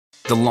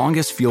The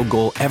longest field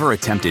goal ever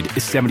attempted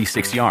is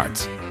 76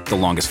 yards. The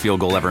longest field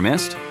goal ever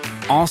missed?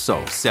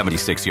 Also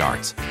 76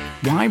 yards.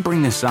 Why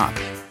bring this up?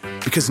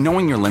 Because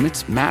knowing your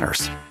limits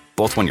matters,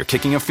 both when you're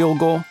kicking a field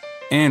goal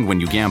and when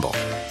you gamble.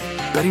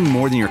 Betting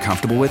more than you're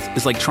comfortable with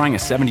is like trying a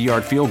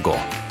 70-yard field goal.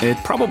 It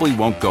probably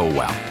won't go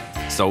well.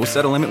 So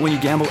set a limit when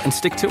you gamble and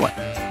stick to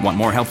it. Want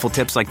more helpful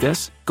tips like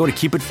this? Go to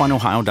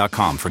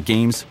keepitfunohio.com for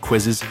games,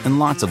 quizzes, and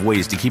lots of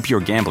ways to keep your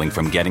gambling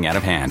from getting out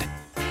of hand.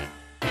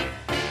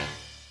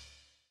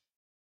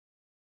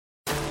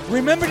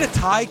 Remember the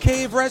Thai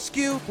cave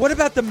rescue? What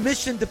about the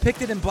mission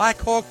depicted in Black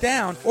Hawk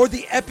Down or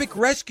the epic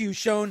rescue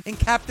shown in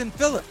Captain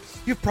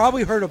Phillips? You've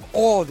probably heard of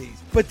all of these,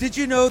 but did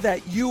you know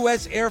that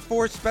U.S. Air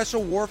Force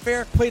Special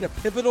Warfare played a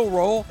pivotal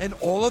role in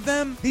all of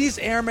them? These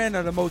airmen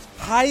are the most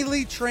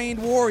highly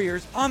trained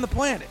warriors on the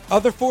planet.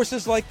 Other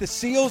forces like the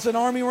SEALs and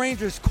Army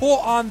Rangers call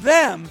on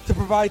them to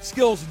provide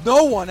skills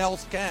no one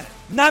else can.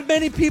 Not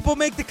many people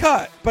make the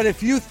cut, but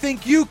if you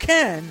think you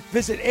can,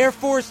 visit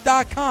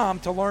airforce.com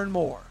to learn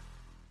more.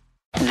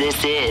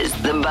 This is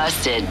the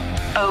Busted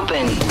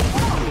Open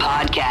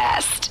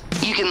Podcast.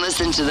 You can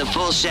listen to the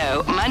full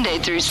show Monday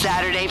through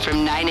Saturday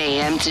from 9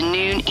 a.m. to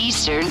noon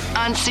Eastern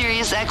on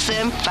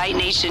SiriusXM Fight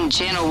Nation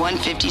Channel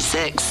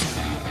 156.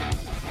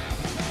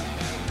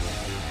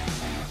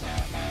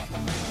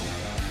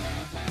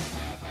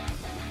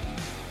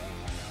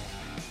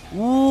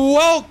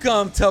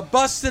 Welcome to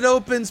Busted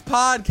Open's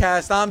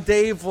podcast. I'm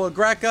Dave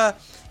LaGreca,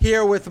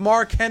 here with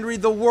Mark Henry,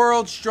 the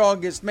world's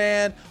strongest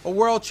man, a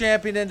world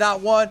champion in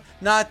not one,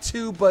 not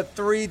two, but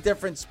three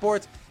different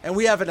sports. And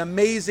we have an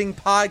amazing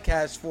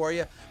podcast for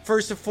you.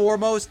 First and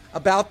foremost,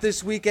 about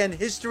this weekend,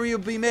 history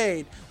will be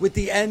made with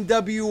the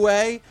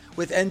NWA,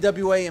 with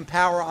NWA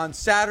Empower on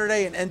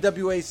Saturday and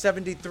NWA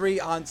 73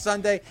 on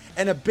Sunday.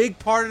 And a big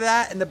part of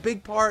that, and the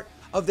big part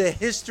of the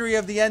history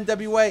of the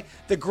NWA,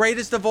 the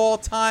greatest of all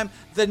time,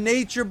 the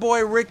Nature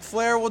Boy Ric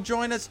Flair will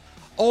join us.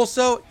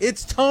 Also,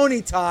 it's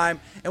Tony time,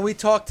 and we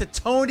talk to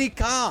Tony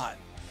Khan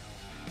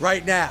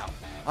right now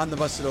on the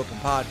Busted Open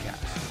podcast.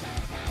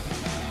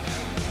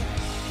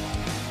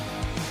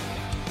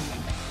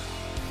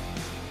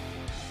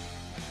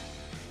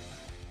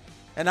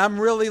 And I'm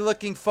really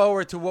looking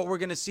forward to what we're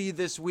going to see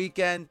this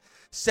weekend.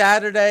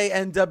 Saturday,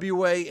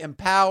 NWA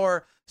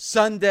Empower.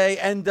 Sunday,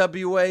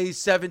 NWA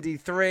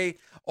 73.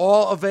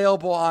 All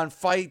available on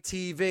Fight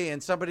TV.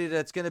 And somebody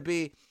that's going to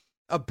be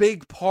a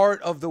big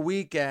part of the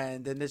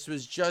weekend, and this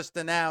was just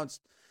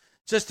announced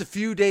just a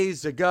few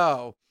days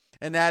ago,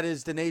 and that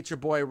is the Nature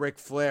Boy Ric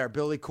Flair.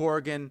 Billy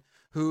Corgan,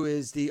 who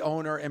is the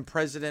owner and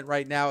president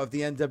right now of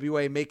the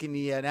NWA, making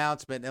the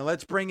announcement. And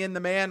let's bring in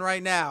the man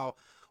right now.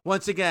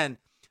 Once again,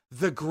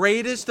 the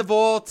greatest of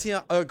all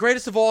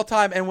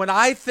time. And when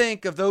I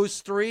think of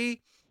those three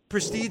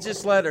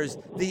prestigious letters,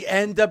 the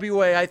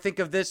NWA, I think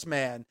of this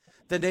man,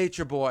 the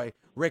Nature Boy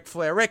Ric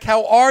Flair. Rick,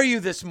 how are you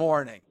this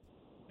morning?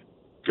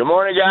 Good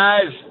morning,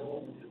 guys.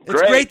 It's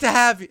great to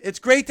have you. It's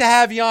great to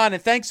have you on,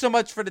 and thanks so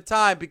much for the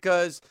time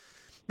because,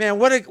 man,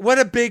 what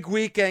a big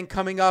weekend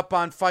coming up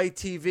on Fight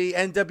TV.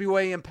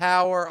 NWA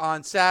Empower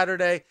on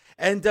Saturday,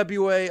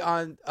 NWA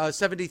on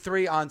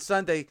 73 on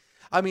Sunday.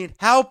 I mean,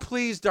 how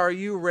pleased are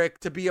you, Rick,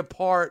 to be a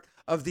part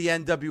of the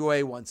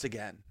NWA once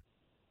again?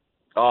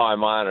 Oh,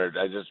 I'm honored.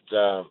 I just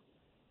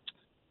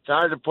it's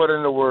hard to put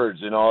into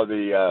words,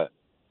 because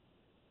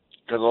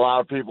a lot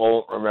of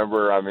people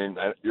remember. I mean,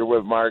 you're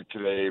with Mark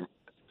today.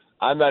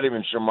 I'm not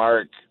even sure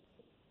Mark,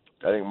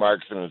 I think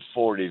Mark's in his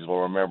 40s,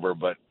 will remember,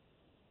 but,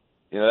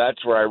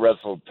 that's where I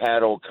wrestled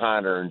Pat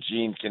O'Connor and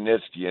Gene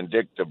Kiniski and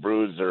Dick the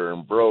Bruiser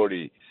and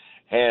Brody,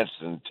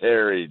 Hanson,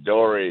 Terry,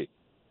 Dory.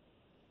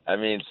 I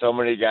mean, so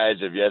many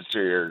guys of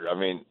yesteryear. I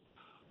mean,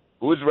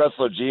 who's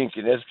wrestled Gene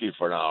Kiniski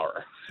for an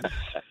hour?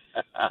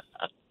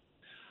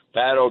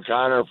 Pat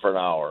O'Connor for an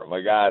hour. My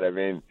God, I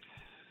mean,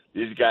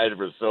 these guys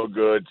were so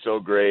good,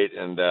 so great,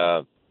 and,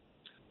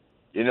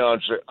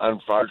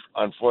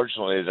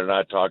 unfortunately, they're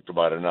not talked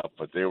about enough,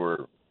 but they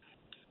were,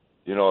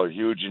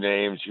 huge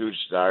names, huge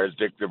stars.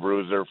 Dick the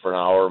Bruiser for an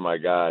hour, my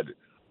God.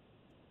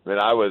 I mean,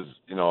 I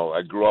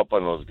grew up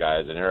on those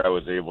guys, and here I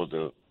was able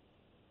to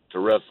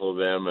wrestle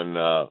them,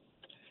 and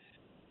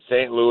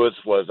St. Louis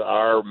was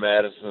our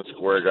Madison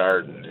Square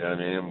Garden. I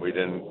mean,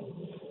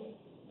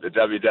 the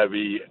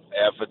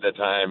WWF at the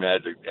time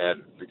had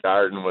the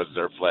Garden was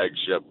their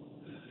flagship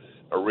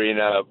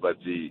arena, but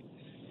the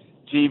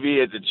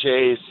TV at the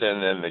Chase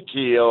and then the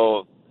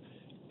Keel,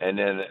 and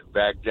then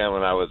back then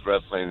when I was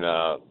wrestling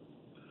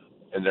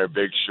in their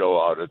big show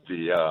out at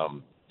the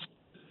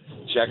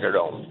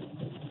Checkerdome,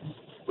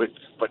 which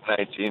put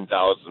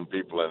 19,000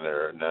 people in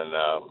there, and then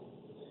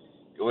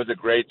it was a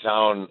great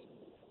town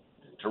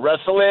to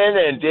wrestle in,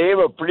 and Dave,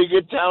 a pretty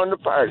good town to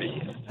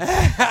party.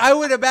 I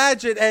would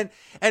imagine,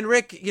 and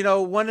Rick,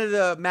 one of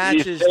the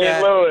matches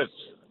St. Louis.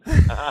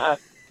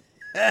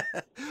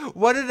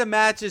 One of the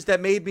matches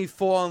that made me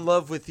fall in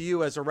love with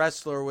you as a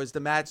wrestler was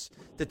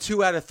the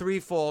 2 out of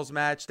 3 falls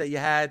match that you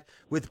had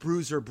with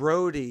Bruiser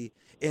Brody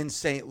in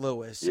St.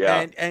 Louis.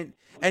 Yeah.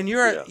 And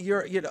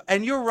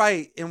you're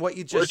right in what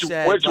you just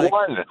said. Which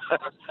one?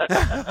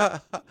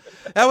 That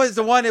was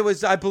the one. It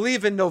was, I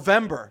believe, in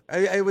November.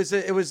 It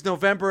was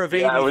November of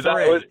 '83.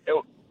 Yeah,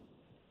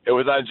 it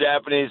was on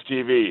Japanese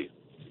TV.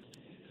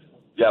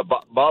 Yeah,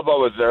 Bubba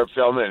was there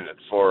filming it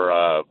for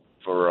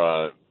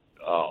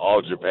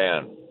All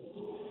Japan.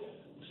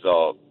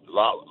 So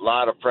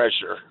lot of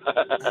pressure.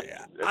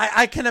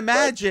 I can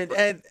imagine.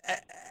 And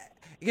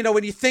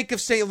when you think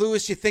of St.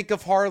 Louis, you think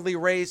of Harley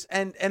Race.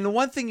 And the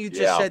one thing you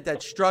just said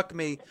that struck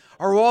me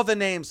are all the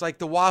names like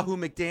the Wahoo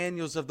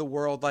McDaniels of the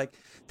world, like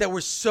that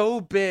were so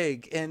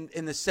big in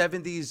the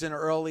 70s and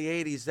early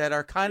 80s that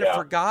are kind of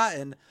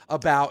forgotten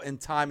about in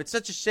time. It's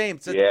such a shame.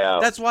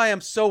 That's why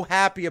I'm so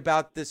happy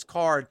about this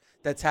card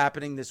that's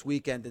happening this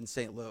weekend in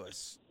St.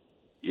 Louis.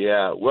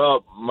 Yeah,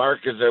 well, Mark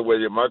is there with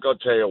you. Mark, I'll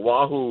tell you,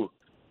 Wahoo,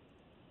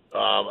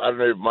 I don't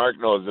know if Mark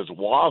knows this,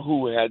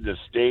 Wahoo had the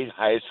state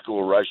high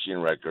school rushing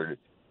record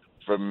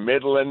from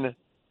Midland,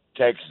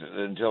 Texas,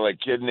 until a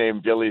kid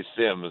named Billy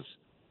Sims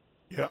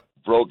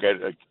broke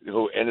it,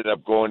 who ended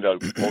up going to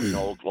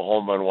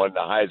Oklahoma and won the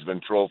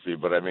Heisman Trophy.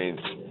 But, I mean,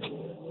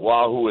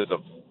 Wahoo is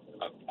an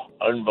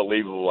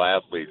unbelievable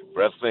athlete,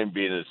 wrestling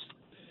being his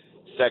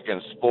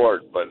second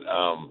sport. But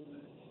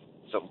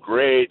some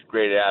great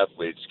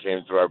athletes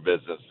came through our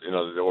business.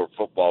 There were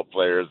football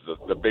players.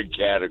 The Big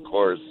Cat, of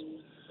course,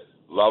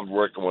 loved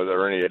working with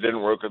Ernie. I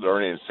didn't work with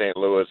Ernie in St.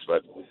 Louis,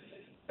 but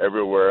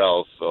everywhere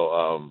else.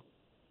 So,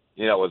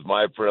 it was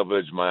my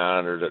privilege, my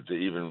honor to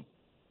even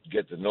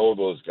get to know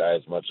those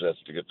guys, much less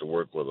to get to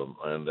work with them.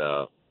 And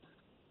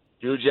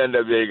huge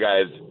NWA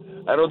guys.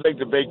 I don't think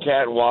the Big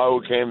Cat and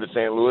Wahoo came to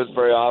St. Louis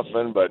very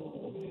often, but,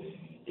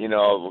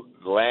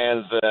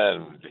 Lanza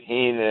and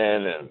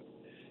Heenan and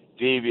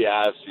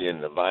DiBiase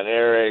and the Von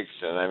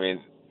Erichs, and I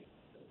mean,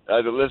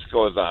 the list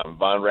goes on.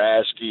 Von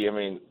Raschke. I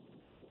mean,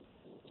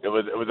 it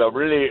was a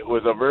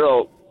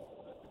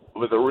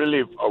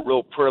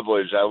real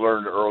privilege. I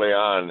learned early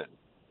on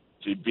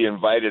to be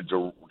invited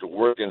to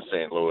work in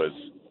St. Louis,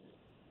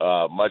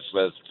 much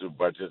less to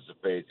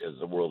participate as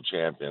the world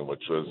champion,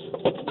 which was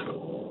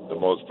the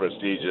most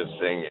prestigious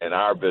thing in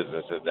our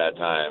business at that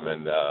time.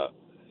 And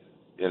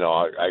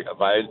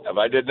if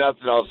I did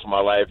nothing else in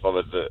my life, I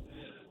was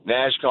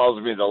Nash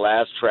calls me the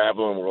last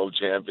traveling world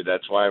champion.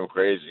 That's why I'm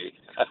crazy.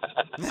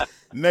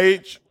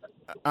 Nate,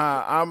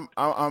 I'm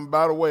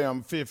by the way,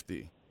 I'm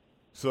 50.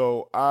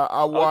 So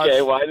I watched.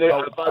 Okay, well,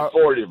 I thought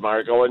 40,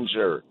 Mark. I wasn't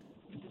sure.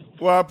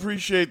 Well, I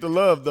appreciate the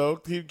love, though.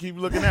 Keep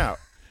looking out.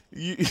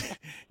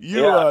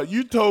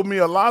 You told me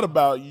a lot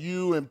about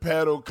you and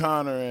Pat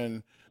O'Connor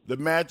and the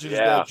matches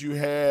that you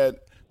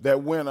had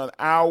that went an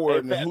hour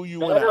and who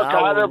you went an hour with.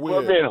 Pat O'Connor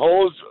put me in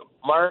holes,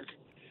 Mark.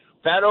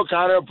 Pat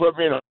O'Connor put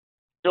me in holes.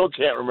 Still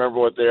can't remember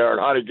what they are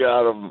and how to get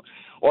out of them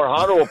or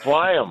how to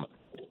apply them.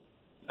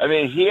 I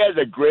mean, he had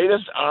the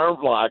greatest arm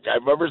block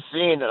I've ever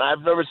seen, and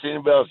I've never seen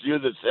anybody else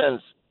use it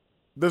since.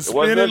 The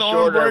spinning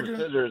arm breaker?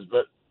 Scissors,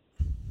 but,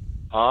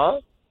 huh?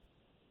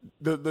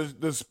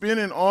 The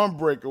spinning arm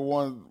breaker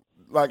one,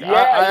 like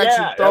I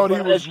actually thought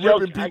he was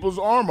ripping people's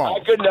arm off.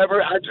 I could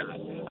never. I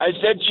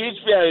said, cheat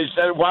me. He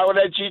said, why would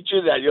I cheat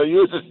you that? You'll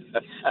use it.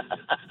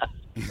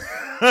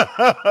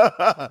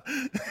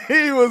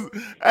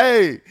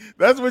 Hey,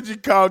 that's what you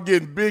call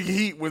getting big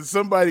heat when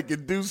somebody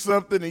can do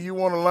something and you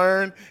want to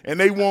learn and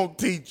they won't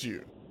teach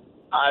you.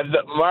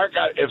 Mark,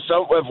 if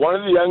one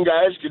of the young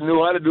guys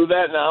knew how to do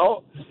that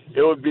now,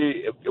 it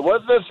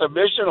wasn't a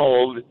submission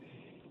hold.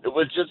 It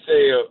was just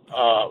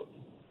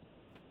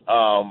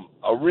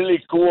a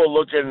really cool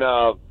looking,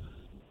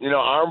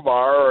 arm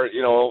bar, or,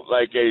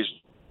 like it's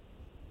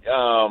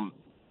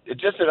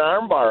just an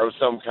arm bar of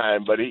some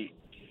kind, but he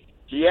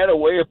had a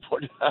way of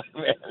putting it on,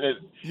 man.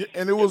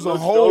 And it was a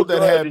hold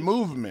that had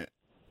movement.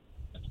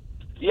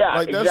 Yeah,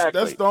 like exactly.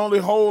 That's the only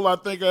hold I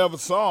think I ever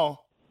saw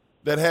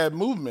that had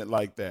movement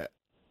like that.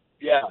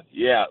 Yeah.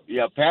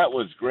 Pat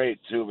was great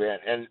too, man.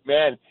 And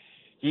man,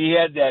 he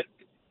had that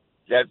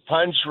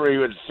punch where he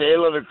would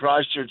sail it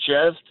across your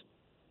chest,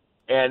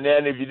 and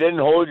then if you didn't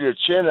hold your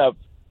chin up,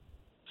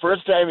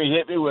 first time he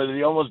hit me with it,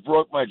 he almost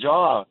broke my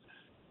jaw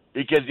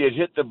because he had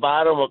hit the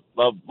bottom of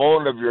the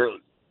bone of your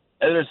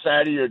other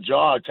side of your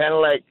jaw, kind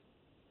of like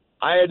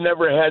I had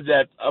never had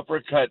that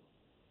uppercut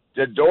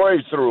that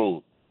Dory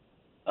threw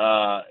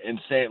in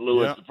St.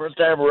 Louis. Yeah. The first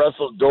time I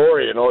wrestled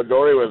Dory,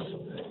 Dory was,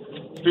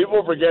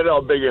 people forget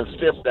how big and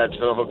stiff that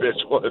son of a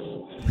bitch was.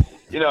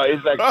 He's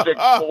like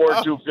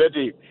 6'4",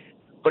 250.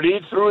 But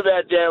he threw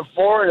that damn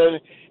forward and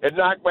it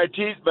knocked my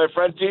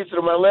front teeth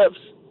through my lips.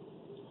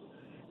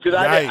 Because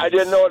I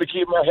didn't know how to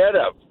keep my head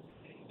up.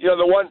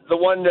 The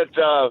one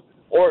that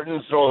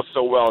Orton throws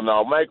so well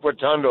now. Mike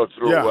Rotundo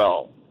threw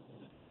well.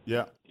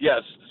 Yeah.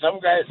 Yes, some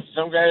guys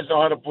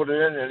know how to put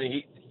it in, and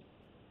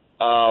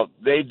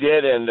they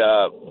did. And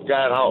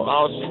God,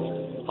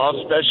 how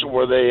special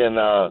were they in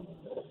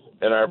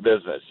our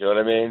business? You know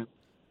what I mean?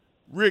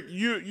 Rick,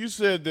 you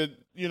said that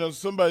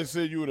somebody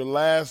said you were the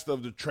last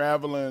of the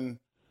traveling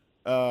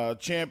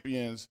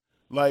champions.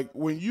 Like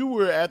when you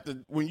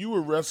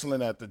were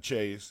wrestling at the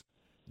Chase,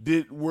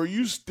 were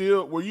you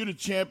the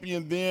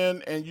champion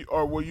then,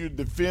 or were you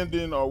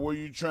defending, or were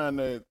you trying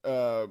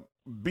to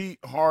beat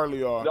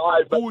Harley? Or no,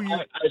 I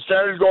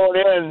started going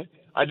in.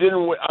 I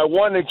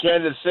won in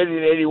Kansas City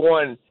in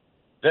 '81.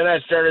 Then I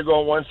started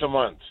going once a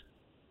month.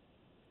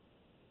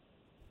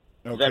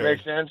 Does that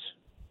make sense?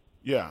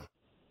 Yeah.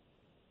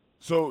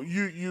 So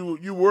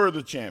you were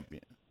the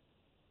champion.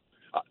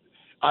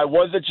 I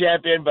was the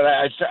champion, but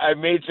I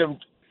made some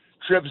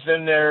trips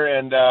in there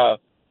and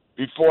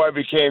before I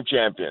became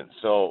champion.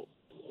 So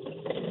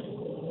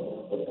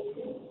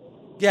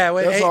yeah,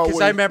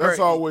 because I remember that's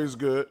always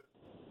good.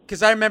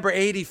 Because I remember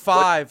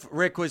 '85,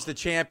 Rick was the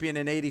champion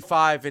in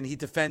 '85, and he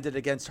defended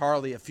against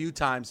Harley a few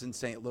times in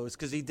St. Louis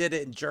because he did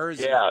it in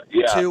Jersey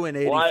too in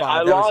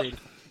 '85. Well,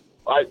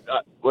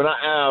 when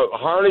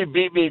Harley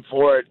beat me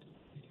for it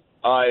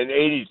in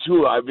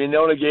 '82. I mean, they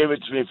only gave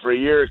it to me for a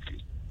year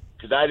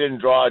because I didn't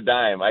draw a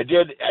dime. I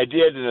did in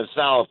the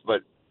South,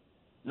 but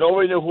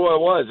nobody knew who I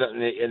was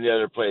in the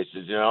other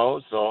places, you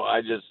know. So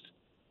I just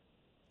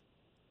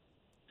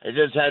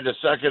had to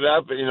suck it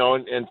up, you know,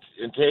 and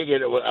take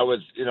it. I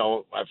was, you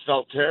know, I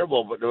felt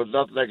terrible, but there was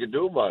nothing I could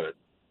do about it.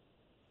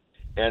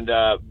 And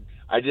I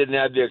didn't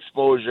have the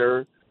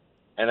exposure,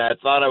 and I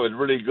thought I was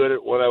really good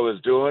at what I was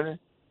doing,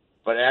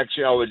 but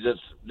actually I was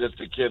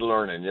just a kid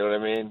learning. You know what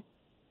I mean?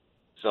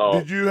 So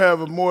did you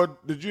have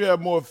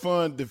more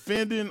fun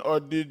defending, or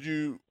did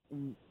you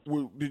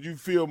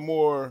feel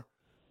more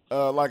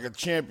like a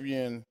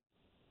champion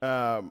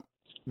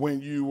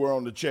when you were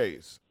on the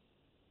chase?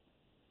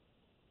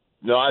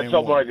 No, I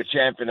felt more like a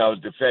champion. I was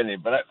defending,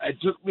 but it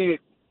took me,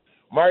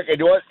 Mark.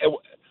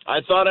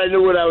 I thought I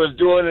knew what I was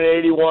doing in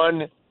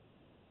 '81,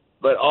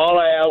 but all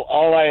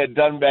I had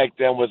done back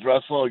then was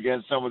wrestle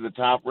against some of the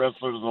top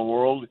wrestlers in the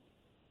world,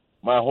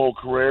 my whole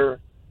career,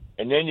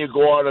 and then you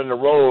go out on the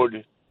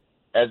road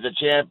as a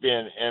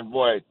champion, and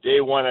boy,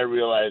 day one I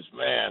realized,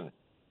 man,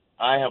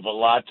 I have a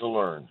lot to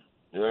learn.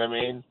 You know what I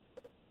mean?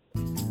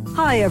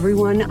 Hi,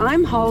 everyone.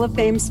 I'm Hall of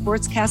Fame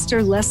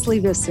sportscaster Leslie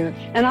Visser,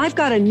 and I've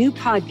got a new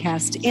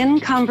podcast, In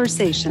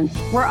Conversation,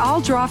 where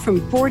I'll draw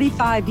from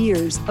 45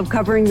 years of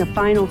covering the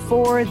Final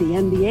Four, the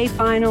NBA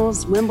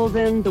Finals,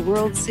 Wimbledon, the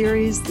World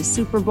Series, the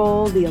Super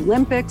Bowl, the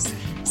Olympics.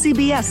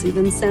 CBS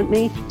even sent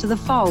me to the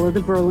fall of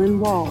the Berlin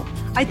Wall.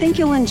 I think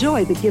you'll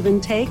enjoy the give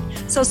and take,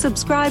 so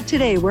subscribe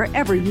today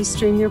wherever you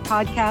stream your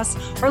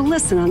podcasts or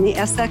listen on the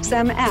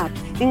SXM app,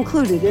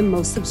 included in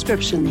most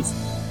subscriptions.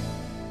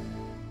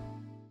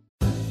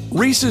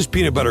 Reese's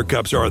Peanut Butter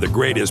Cups are the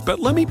greatest, but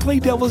let me play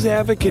devil's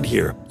advocate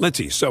here. Let's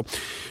see. So,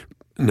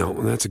 no,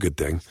 that's a good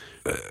thing.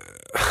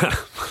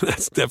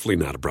 That's definitely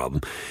not a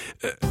problem.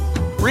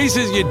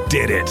 Reese's, you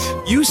did it.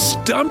 You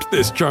stumped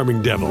this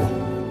charming devil.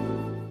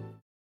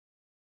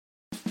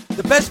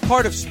 The best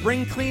part of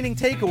spring cleaning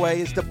takeaway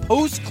is the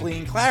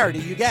post-clean clarity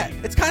you get.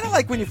 It's kind of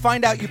like when you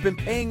find out you've been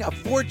paying a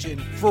fortune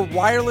for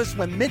wireless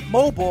when Mint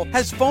Mobile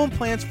has phone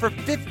plans for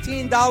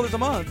 $15 a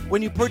month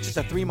when you purchase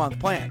a 3-month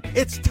plan.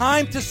 It's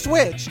time to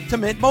switch to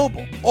Mint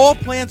Mobile. All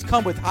plans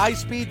come with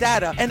high-speed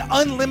data and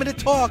unlimited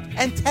talk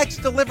and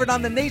text delivered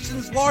on the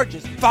nation's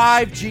largest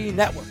 5G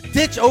network.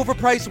 Ditch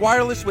overpriced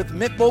wireless with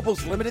Mint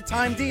Mobile's limited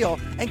time deal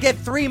and get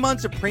 3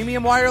 months of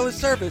premium wireless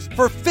service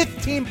for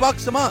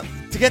 $15 a month.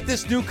 To get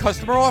this new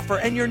customer offer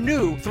and your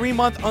new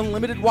 3-month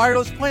unlimited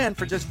wireless plan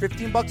for just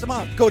 $15 a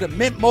month, go to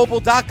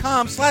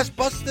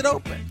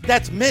mintmobile.com/bustedopen.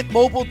 That's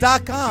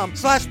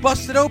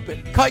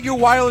mintmobile.com/bustedopen. Cut your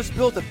wireless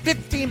bill to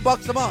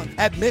 $15 a month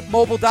at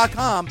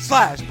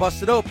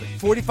mintmobile.com/bustedopen.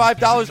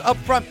 $45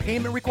 upfront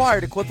payment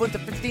required, equivalent to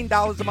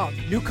 $15 a month.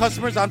 New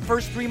customers on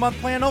first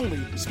 3-month plan only.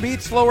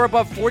 Speed slower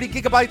above 40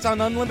 gigabytes on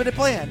unlimited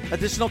plan.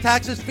 Additional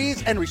taxes,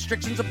 fees, and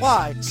restrictions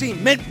apply. See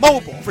Mint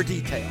Mobile for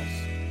details.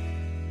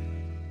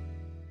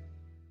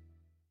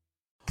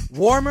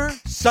 Warmer,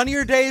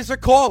 sunnier days are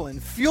calling.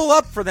 Fuel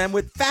up for them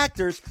with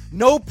Factor's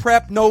no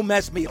prep, no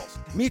mess meals.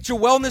 Meet your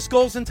wellness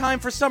goals in time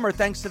for summer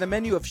thanks to the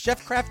menu of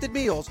chef-crafted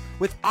meals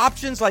with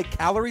options like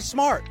Calorie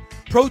Smart,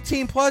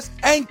 Protein Plus,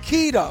 and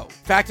Keto.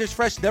 Factor's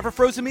fresh, never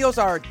frozen meals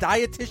are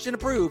dietitian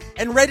approved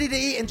and ready to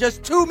eat in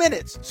just 2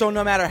 minutes. So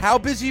no matter how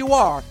busy you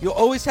are, you'll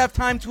always have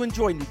time to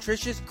enjoy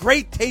nutritious,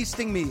 great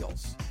tasting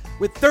meals.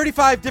 With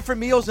 35 different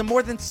meals and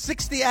more than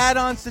 60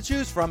 add-ons to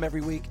choose from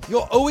every week,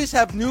 you'll always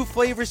have new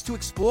flavors to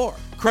explore.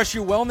 Crush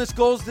your wellness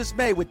goals this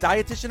May with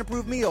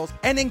dietitian-approved meals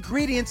and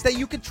ingredients that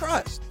you can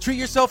trust. Treat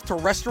yourself to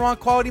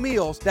restaurant-quality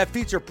meals that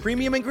feature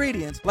premium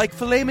ingredients like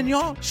filet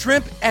mignon,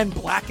 shrimp, and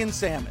blackened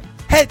salmon.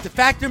 Head to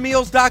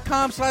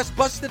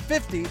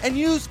factormeals.com/busted50 and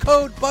use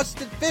code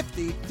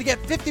busted50 to get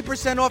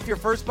 50% off your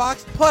first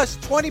box plus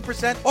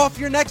 20% off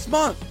your next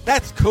month.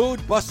 That's code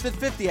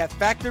busted50 at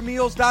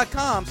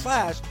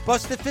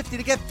factormeals.com/busted50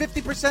 to get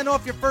 50%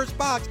 off your first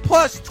box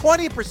plus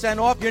 20%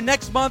 off your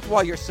next month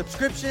while your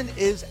subscription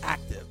is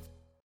active.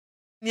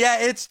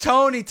 Yeah, it's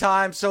Tony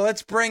time, so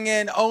let's bring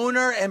in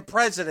owner and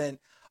president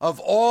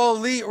of All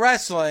Elite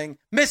Wrestling,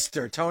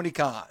 Mr. Tony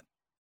Khan.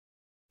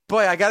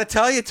 Boy, I got to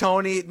tell you,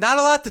 Tony, not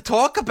a lot to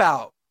talk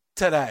about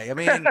today. I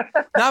mean,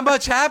 not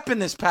much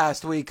happened this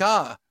past week,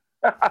 huh?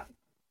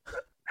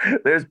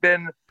 There's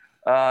been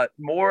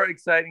More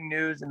exciting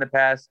news in the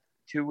past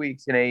 2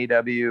 weeks in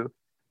AEW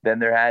than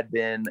there had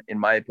been, in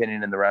my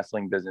opinion, in the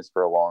wrestling business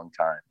for a long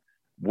time.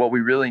 What we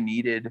really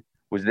needed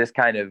was this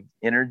kind of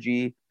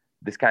energy,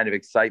 this kind of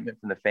excitement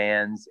from the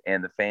fans,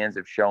 and the fans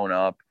have shown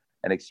up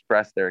and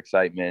expressed their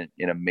excitement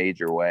in a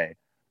major way.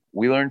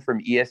 We learned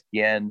from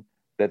ESPN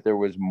that there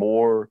was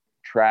more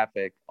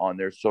traffic on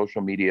their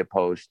social media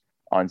post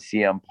on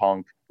CM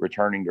Punk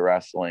returning to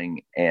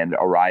wrestling and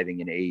arriving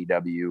in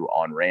AEW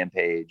on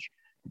Rampage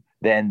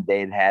than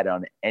they'd had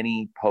on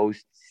any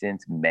post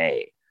since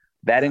May.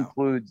 That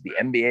includes the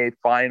NBA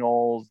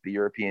Finals, the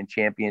European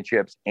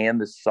Championships,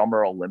 and the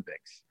Summer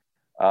Olympics.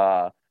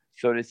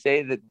 So to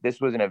say that this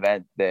was an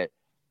event that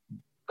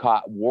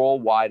caught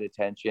worldwide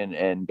attention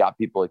and got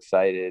people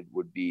excited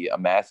would be a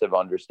massive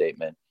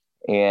understatement.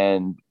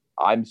 And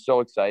I'm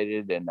so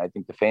excited, and I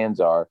think the fans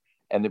are.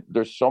 And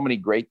there's so many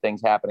great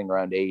things happening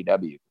around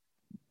AEW.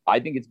 I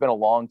think it's been a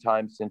long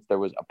time since there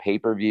was a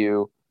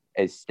pay-per-view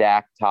as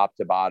stacked top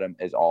to bottom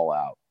as All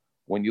Out.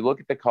 When you look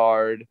at the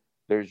card,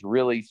 there's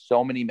really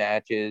so many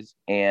matches,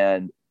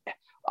 and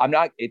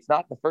it's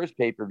not the first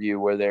pay-per-view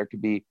where there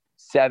could be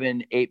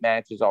 7-8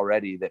 matches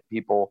already that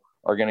people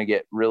are going to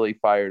get really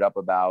fired up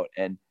about.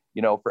 And,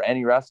 you know, for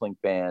any wrestling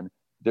fan,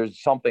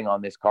 there's something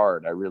on this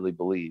card, I really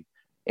believe.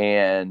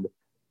 And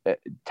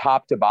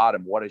top to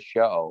bottom, what a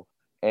show.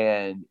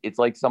 And it's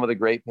like some of the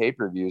great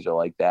pay-per-views are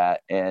like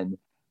that. And,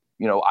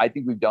 you know, I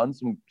think we've done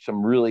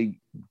some really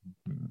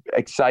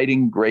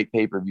exciting, great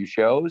pay-per-view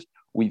shows.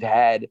 We've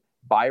had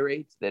buy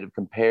rates that have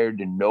compared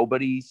to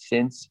nobody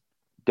since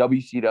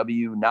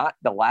WCW, not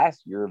the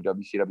last year of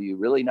WCW,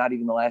 really not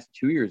even the last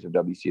 2 years of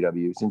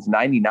WCW, since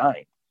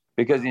 99.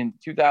 Because in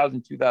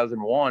 2000,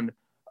 2001,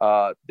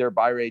 their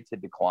buy rates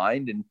had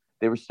declined, and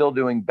they were still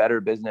doing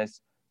better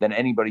business than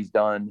anybody's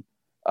done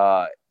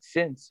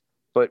since.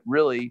 But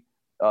really,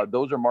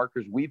 those are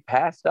markers we've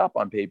passed up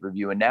on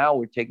pay-per-view, and now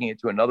we're taking it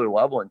to another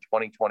level in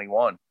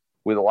 2021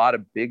 with a lot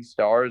of big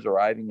stars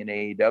arriving in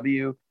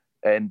AEW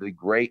and the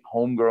great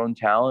homegrown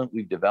talent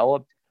we've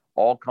developed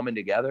all coming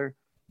together.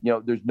 You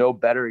know, there's no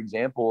better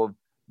example of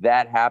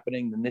that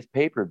happening than this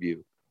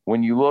pay-per-view.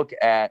 When you look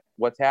at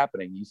what's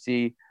happening, you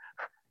see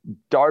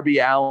Darby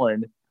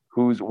Allin,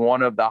 who's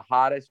one of the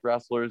hottest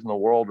wrestlers in the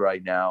world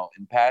right now.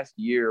 In the past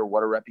year,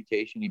 what a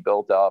reputation he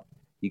built up.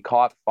 He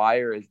caught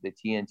fire as the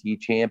TNT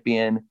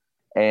champion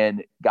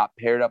and got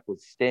paired up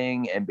with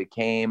Sting and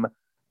became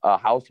a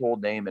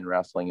household name in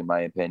wrestling, in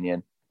my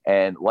opinion.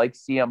 And like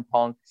CM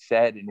Punk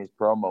said in his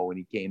promo when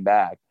he came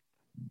back,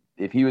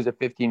 if he was a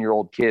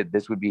 15-year-old kid,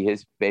 this would be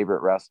his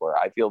favorite wrestler.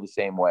 I feel the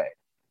same way.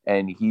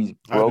 And he's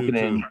broken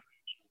in.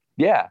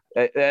 Yeah.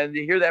 And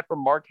to hear that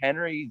from Mark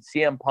Henry,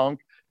 CM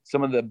Punk,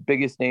 some of the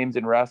biggest names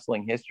in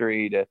wrestling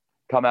history, to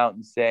come out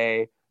and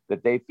say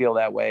that they feel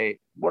that way.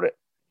 What a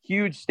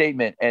huge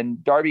statement.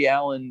 And Darby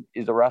Allin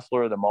is a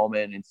wrestler of the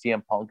moment, and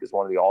CM Punk is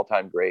one of the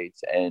all-time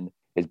greats and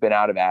has been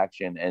out of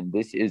action. And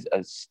this is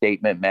a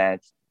statement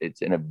match.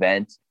 It's an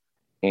event,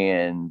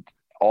 and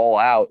All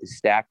Out is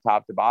stacked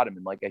top to bottom.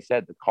 And like I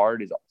said, the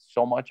card is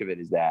so much of it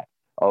is that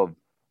of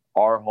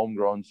our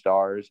homegrown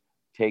stars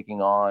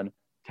taking on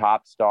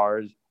top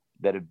stars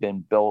that have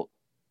been built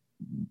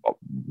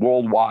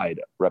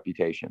worldwide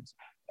reputations.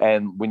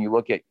 And when you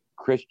look at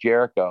Chris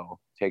Jericho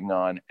taking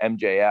on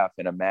MJF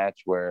in a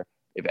match where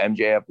if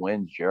MJF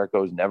wins,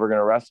 Jericho's never going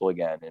to wrestle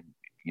again. And,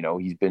 you know,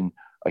 he's been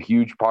a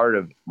huge part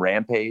of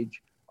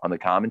Rampage on the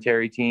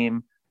commentary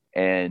team.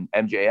 And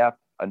MJF,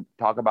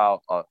 talk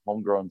about a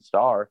homegrown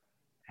star,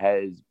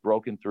 has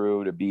broken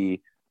through to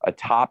be a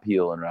top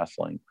heel in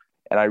wrestling.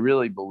 And I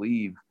really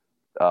believe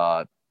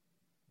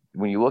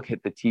when you look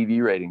at the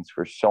TV ratings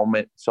for so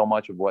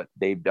much of what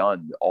they've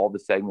done, all the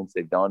segments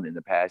they've done in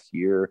the past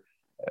year,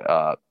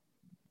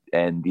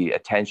 and the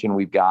attention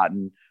we've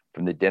gotten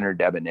from the Dinner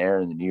Debonair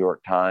and the New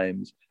York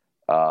Times,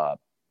 the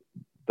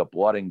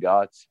Blood and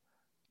Guts,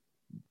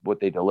 what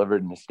they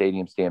delivered in the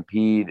Stadium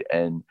Stampede,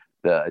 and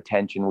the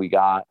attention we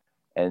got,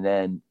 and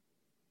then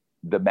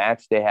the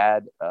match they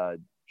had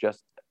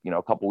just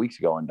a couple weeks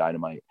ago on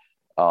Dynamite.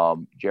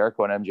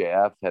 Jericho and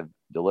MJF have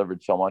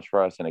delivered so much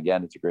for us, and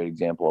again, it's a great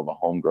example of a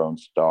homegrown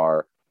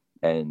star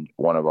and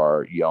one of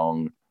our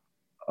young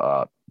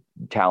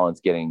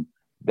talents getting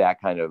that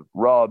kind of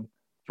rub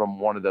from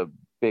one of the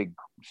big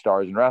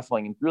stars in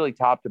wrestling. And really,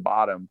 top to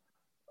bottom,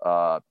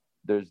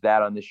 there's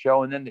that on the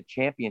show. And then the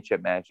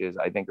championship matches,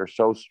 I think, are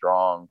so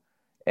strong.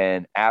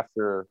 And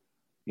after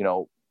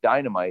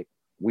Dynamite,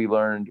 we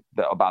learned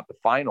about the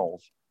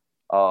finals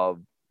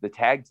of the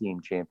tag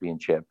team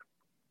championship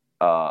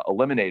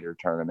eliminator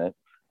tournament.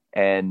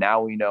 And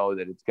now we know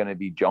that it's going to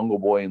be Jungle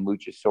Boy and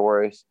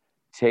Luchasaurus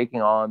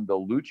taking on the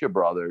Lucha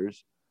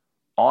Brothers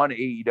on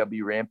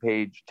AEW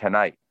Rampage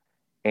tonight.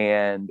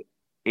 And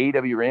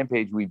AEW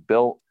Rampage, we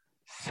built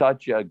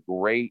such a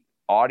great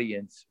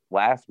audience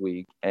last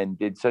week and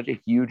did such a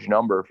huge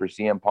number for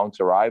CM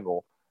Punk's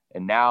arrival.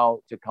 And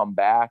now to come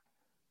back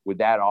with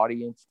that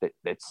audience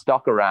that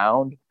stuck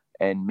around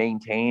and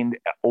maintained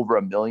over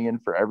 1 million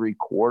for every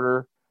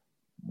quarter,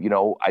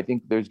 I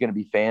think there's going to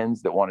be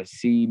fans that want to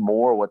see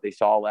more what they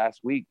saw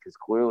last week, because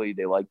clearly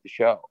they like the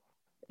show.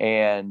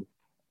 And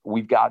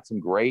we've got some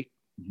great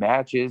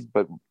matches,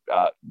 but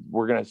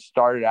we're going to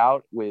start it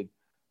out with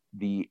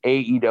the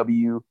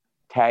AEW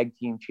Tag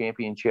Team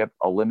Championship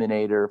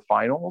Eliminator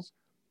Finals.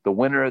 The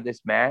winner of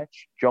this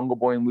match, Jungle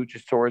Boy and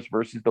Luchasaurus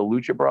versus the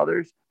Lucha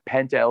Brothers,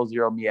 Penta El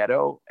Zero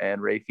Miedo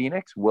and Rey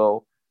Fenix,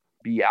 will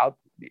be out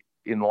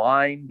in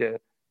line to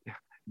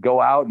go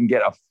out and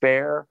get a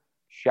fair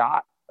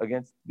shot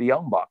against the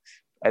Young Bucks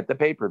at the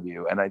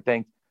pay-per-view. And I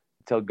think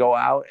to go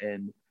out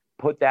and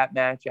put that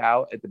match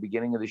out at the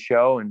beginning of the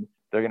show, and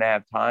they're going to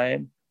have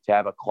time to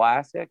have a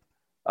classic,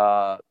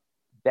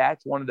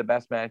 that's one of the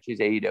best matches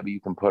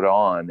AEW can put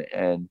on.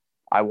 And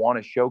I want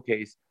to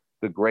showcase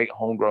the great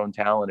homegrown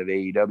talent of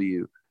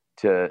AEW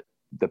to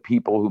the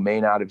people who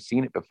may not have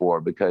seen it before,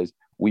 because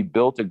we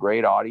built a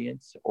great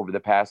audience over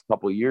the past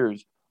couple of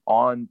years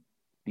on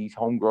these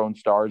homegrown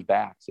stars'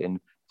 backs. And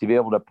to be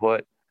able to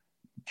put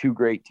two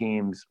great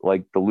teams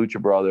like the Lucha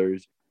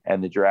Brothers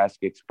and the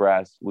Jurassic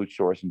Express,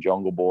 Luchasaurus and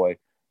Jungle Boy,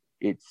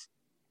 it's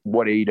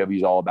what AEW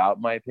is all about,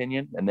 in my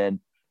opinion. And then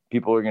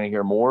people are going to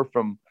hear more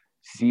from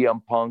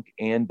CM Punk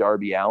and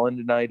Darby Allin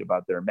tonight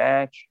about their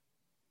match.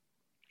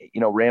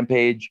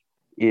 Rampage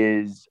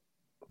is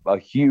a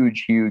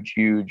huge, huge,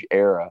 huge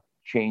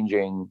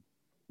era-changing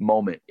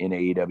moment in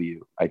AEW.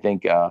 I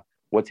think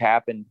what's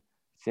happened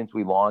since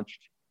we launched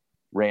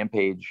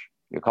Rampage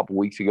a couple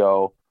weeks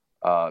ago,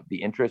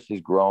 the interest has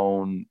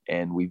grown,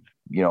 and we've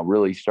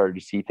really started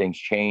to see things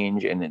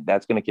change, and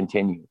that's going to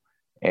continue.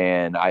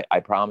 And I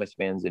promise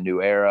fans a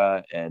new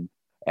era. And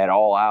at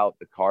All Out,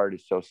 the card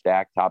is so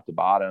stacked top to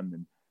bottom,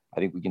 and I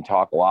think we can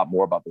talk a lot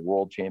more about the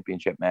World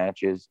Championship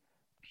matches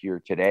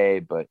here today,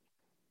 but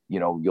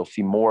you'll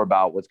see more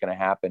about what's going to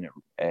happen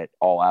at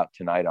All Out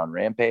tonight on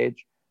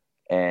Rampage.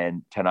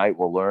 And tonight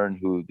we'll learn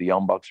who the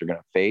Young Bucks are going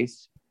to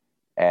face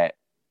at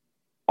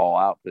All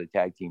Out for the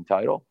tag team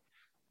title.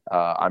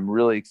 I'm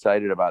really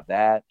excited about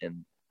that,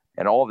 and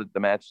all of the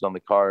matches on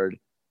the card.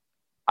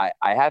 I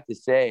have to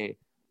say,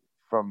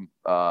 from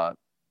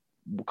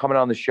coming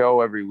on the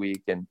show every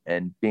week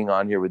and being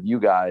on here with you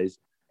guys,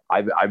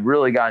 I've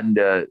really gotten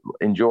to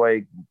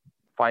enjoy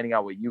finding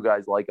out what you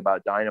guys like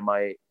about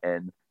Dynamite,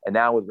 and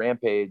now with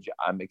Rampage,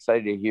 I'm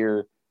excited to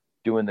hear,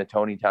 doing the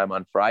Tony Time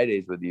on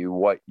Fridays with you,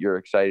 what you're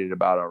excited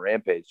about on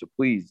Rampage. So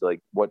please,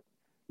 what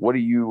do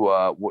you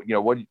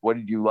what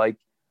did you like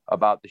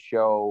about the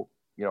show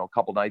a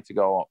couple nights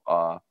ago,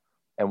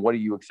 and what are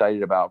you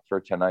excited about for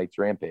tonight's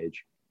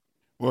Rampage?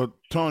 Well,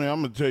 Tony,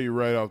 I'm gonna tell you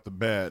right off the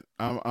bat,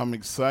 I'm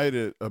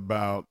excited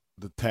about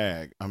the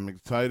tag. I'm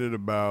excited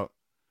about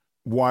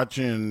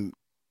watching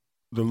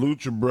the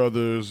Lucha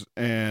Brothers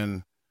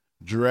and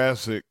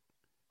Jurassic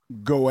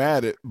go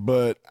at it,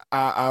 but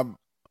I'm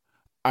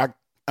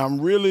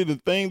really,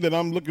 the thing that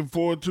I'm looking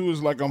forward to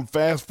is I'm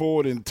fast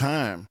forward in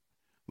time.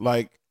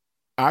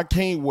 I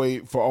can't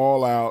wait for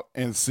All Out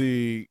and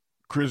see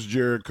Chris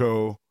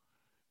Jericho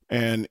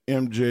and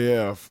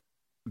MJF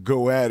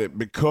go at it,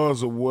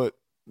 because of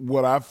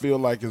what I feel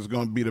like is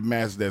going to be the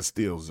match that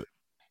steals it.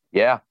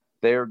 Yeah,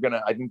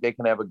 I think they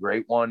can have a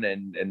great one,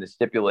 and the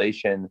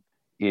stipulation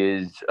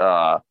is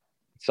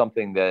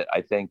something that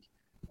I think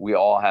we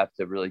all have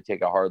to really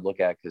take a hard look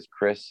at, because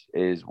Chris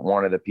is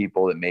one of the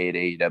people that made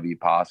AEW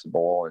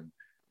possible. And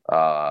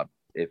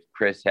if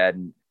Chris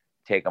hadn't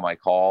taken my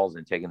calls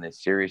and taken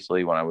this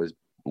seriously when I was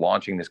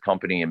launching this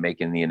company and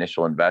making the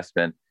initial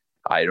investment,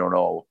 I don't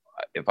know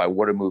if I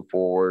would have moved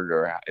forward,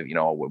 or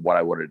what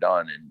I would have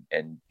done.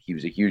 And he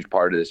was a huge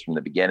part of this from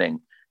the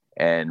beginning.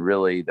 And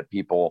really, the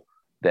people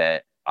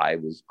that I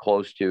was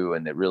close to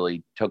and that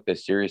really took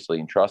this seriously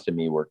and trusted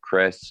me were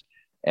Chris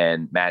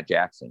and Matt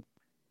Jackson.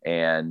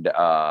 And those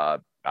are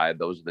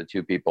the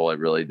two people at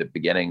really the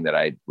beginning that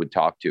I would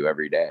talk to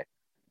every day.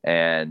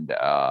 And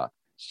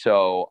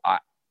so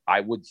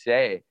I would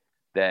say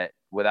that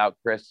without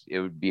Chris, it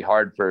would be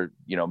hard for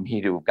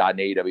me to have gotten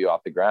AEW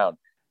off the ground.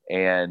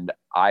 And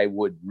I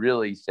would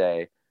really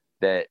say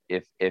that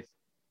if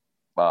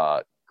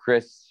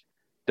Chris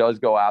does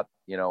go out,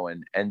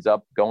 and ends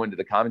up going to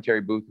the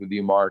commentary booth with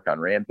you, Mark, on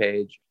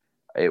Rampage,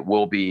 it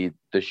will be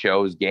the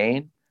show's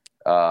gain.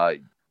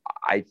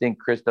 I think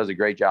Chris does a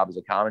great job as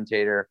a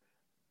commentator.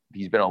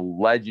 He's been a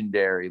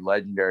legendary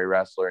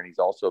wrestler, and he's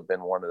also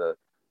been one of the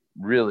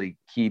really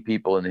key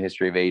people in the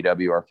history of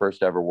AEW, our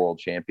first ever world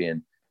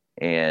champion.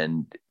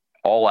 And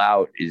All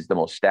Out is the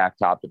most stacked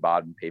top to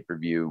bottom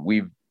pay-per-view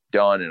we've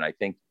done. And I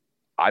think,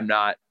 I'm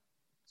not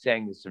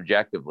saying this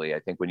subjectively, I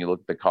think when you look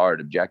at the card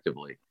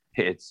objectively,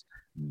 it's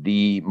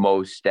the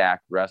most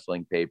stacked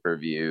wrestling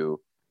pay-per-view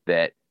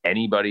that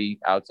anybody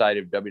outside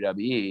of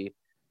WWE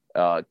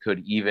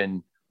could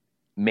even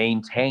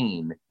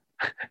maintain,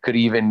 could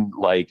even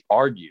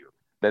argue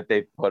that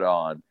they've put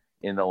on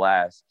in the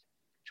last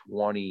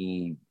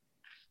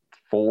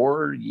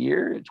 24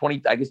 years,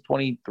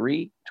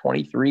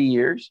 23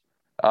 years.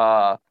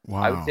 Wow.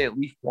 I would say at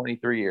least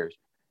 23 years.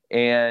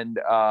 And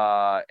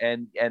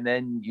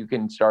then you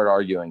can start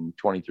arguing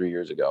 23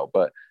 years ago,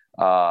 but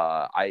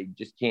I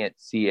just can't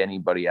see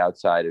anybody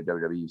outside of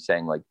WWE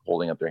saying, like,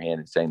 holding up their hand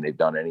and saying they've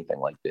done anything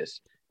like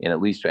this in at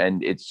least,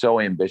 and it's so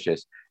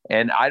ambitious.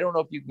 And I don't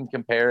know if you can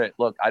compare it.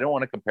 Look, I don't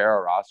want to compare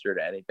a roster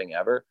to anything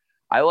ever.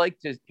 I like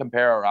to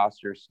compare our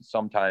rosters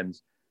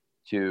sometimes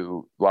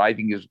to what I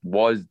think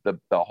was the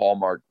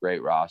hallmark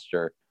great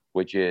roster,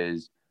 which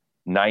is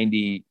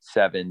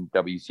 97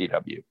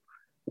 WCW,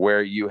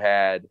 where you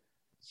had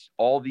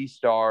all these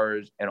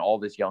stars and all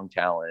this young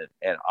talent.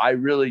 And I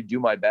really do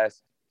my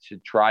best to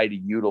try to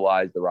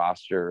utilize the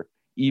roster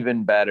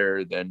even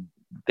better than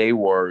they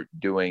were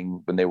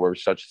doing when they were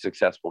such a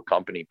successful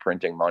company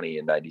printing money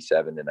in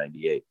 97 and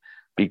 98,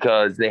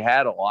 because they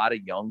had a lot of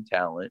young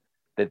talent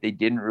that they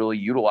didn't really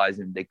utilize,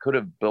 and they could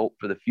have built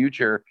for the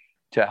future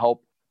to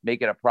help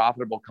make it a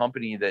profitable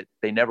company that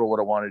they never would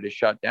have wanted to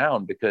shut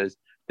down, because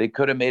they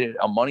could have made it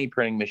a money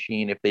printing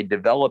machine if they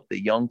developed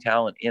the young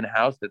talent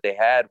in-house that they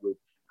had with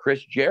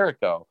Chris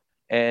Jericho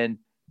and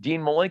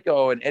Dean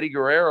Malenko and Eddie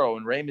Guerrero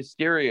and Rey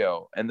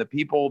Mysterio and the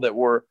people that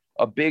were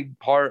a big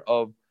part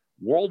of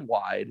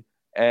Worldwide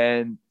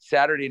and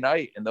Saturday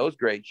Night and those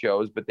great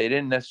shows, but they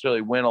didn't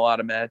necessarily win a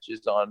lot of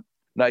matches on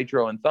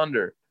Nitro and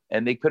Thunder.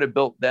 And they could have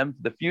built them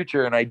for the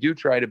future. And I do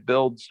try to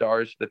build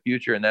stars for the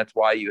future. And that's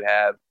why you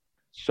have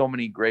so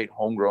many great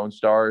homegrown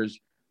stars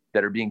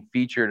that are being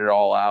featured at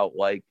All Out,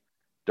 like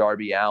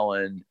Darby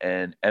Allin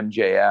and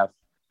MJF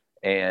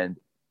and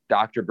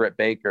Dr. Britt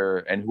Baker,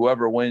 and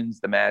whoever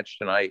wins the match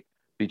tonight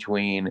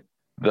between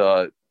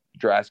the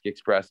Jurassic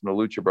Express and the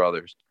Lucha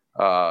Brothers.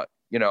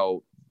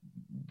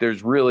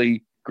 There's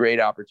really great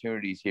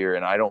opportunities here.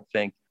 And I don't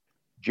think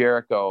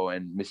Jericho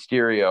and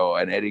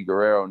Mysterio and Eddie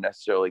Guerrero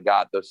necessarily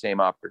got those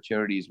same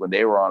opportunities when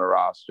they were on a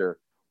roster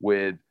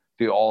with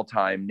the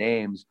all-time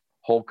names,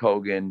 Hulk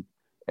Hogan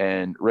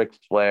and Ric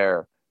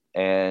Flair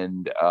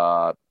and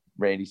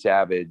Randy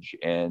Savage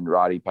and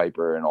Roddy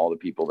Piper and all the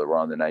people that were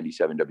on the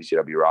 97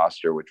 WCW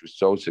roster, which was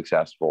so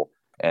successful.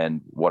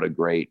 And what a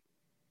great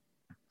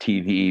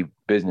TV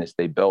business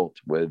they built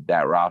with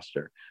that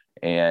roster.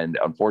 And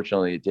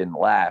unfortunately it didn't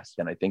last.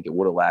 And I think it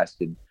would have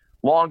lasted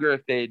longer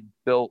if they'd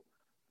built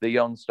the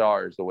young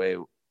stars the way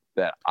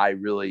that I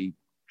really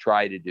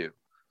try to do.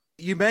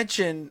 You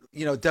mentioned,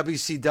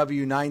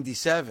 WCW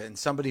 97,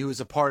 somebody who was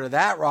a part of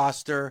that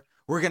roster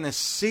we're going to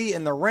see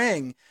in the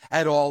ring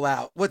at All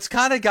Out. What's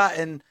kind of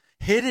gotten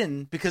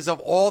hidden because of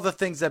all the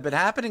things that have been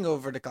happening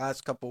over the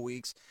last couple of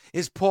weeks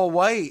is Paul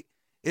White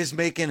is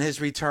making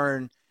his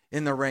return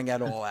in the ring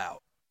at All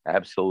Out.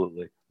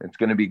 Absolutely. It's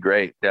going to be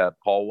great.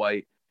 Paul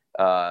White,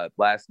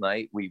 last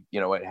night,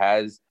 it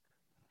has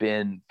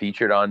been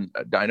featured on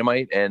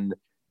Dynamite, and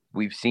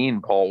we've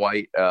seen Paul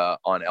White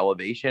on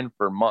Elevation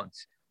for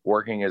months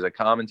working as a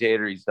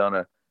commentator. He's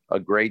done a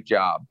great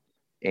job.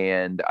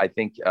 And I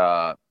think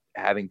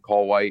having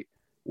Paul White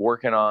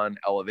working on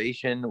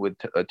Elevation with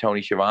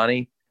Tony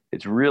Schiavone,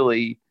 it's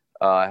really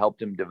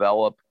helped him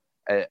develop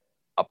a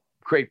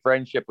great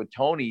friendship with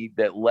Tony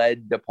that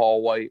led to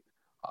Paul White,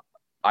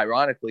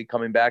 ironically,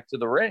 coming back to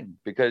the ring,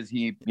 because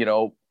he,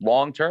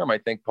 long-term, I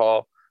think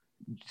Paul,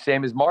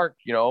 same as Mark,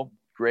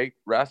 great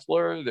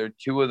wrestler. They're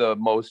two of the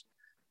most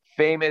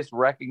famous,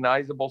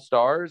 recognizable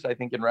stars, I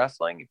think, in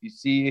wrestling. If you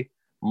see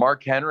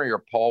Mark Henry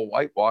or Paul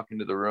White walk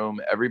into the room,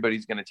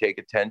 everybody's going to take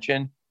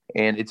attention,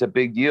 and it's a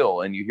big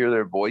deal. And you hear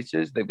their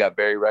voices. They've got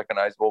very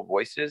recognizable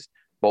voices,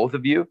 both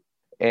of you.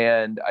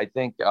 And I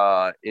think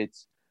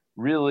it's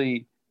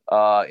really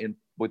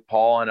with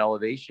Paul on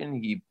Elevation,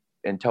 he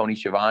and Tony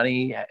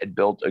Schiavone had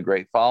built a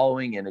great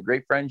following and a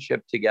great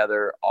friendship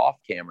together off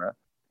camera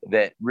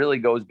that really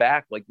goes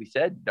back, like we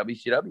said,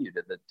 WCW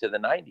to the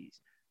 90s.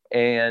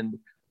 And,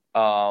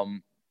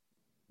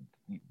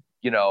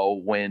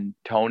 when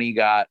Tony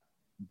got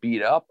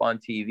beat up on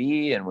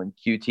TV and when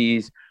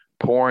QT's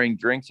pouring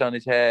drinks on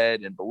his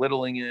head and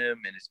belittling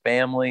him and his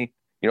family,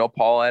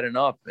 Paul had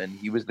enough, and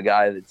he was the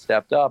guy that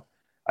stepped up.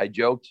 I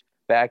joked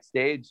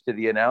backstage to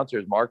the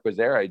announcers, Mark was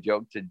there. I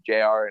joked to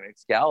JR and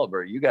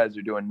Excalibur, you guys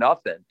are doing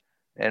nothing.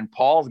 And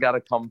Paul's got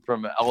to come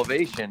from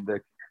Elevation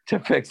to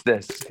fix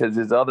this, because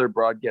his other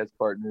broadcast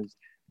partners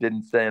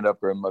didn't stand up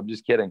for him. I'm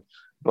just kidding.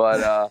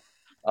 But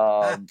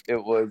it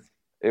was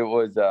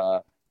really,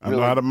 I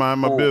know how to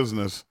mind my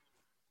business.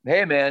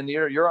 Hey man,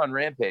 you're on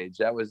Rampage.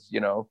 That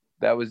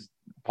was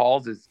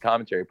Paul's his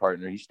commentary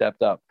partner. He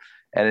stepped up.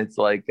 And it's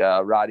like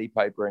Roddy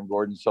Piper and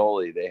Gordon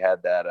Soley. They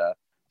had that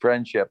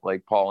friendship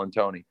like Paul and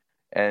Tony.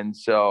 And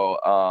so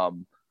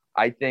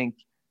I think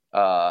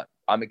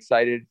I'm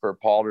excited for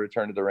Paul to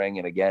return to the ring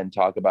and again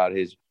talk about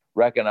his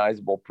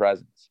recognizable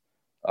presence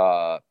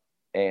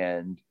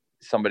and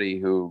somebody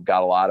who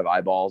got a lot of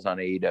eyeballs on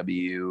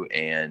AEW.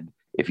 And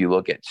if you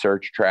look at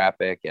search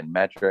traffic and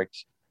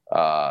metrics,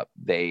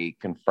 they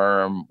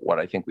confirm what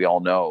I think we all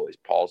know is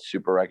Paul's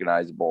super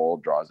recognizable,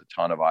 draws a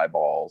ton of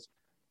eyeballs,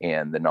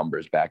 and the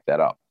numbers back that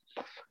up.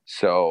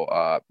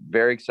 So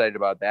very excited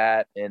about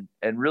that, and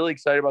really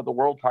excited about the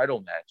world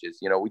title matches.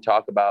 We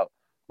talk about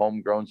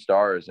homegrown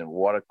stars and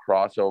what a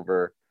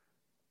crossover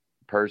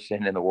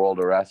person in the world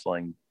of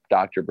wrestling,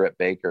 Dr. Britt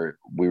Baker.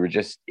 We were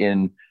just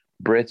in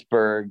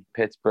Pittsburgh,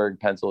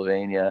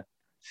 Pennsylvania,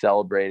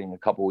 celebrating a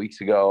couple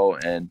weeks ago.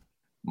 And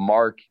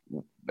Mark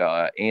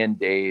and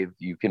Dave,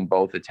 you can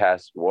both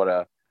attest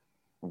what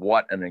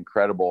an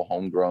incredible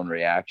homegrown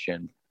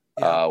reaction.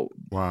 Yeah.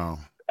 Wow.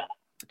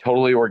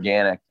 Totally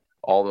organic,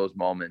 all those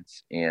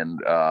moments. And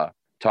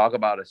talk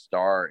about a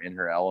star in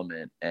her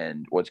element.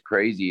 And what's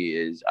crazy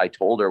is I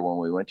told her when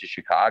we went to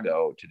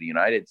Chicago to the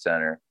United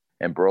Center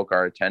and broke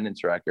our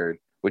attendance record,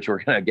 which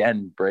we're going to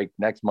again break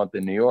next month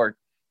in New York.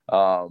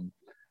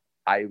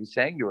 I was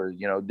saying to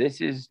her, this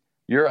is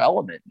your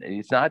element.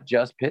 It's not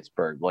just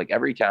Pittsburgh. Like,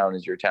 every town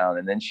is your town.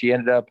 And then she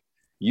ended up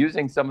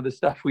using some of the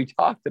stuff we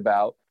talked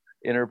about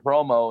in her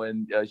promo,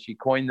 and she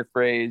coined the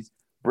phrase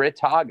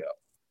Britago.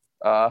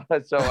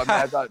 So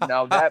I thought,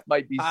 now that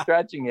might be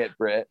stretching it,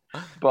 Britt,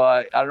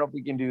 but I don't know if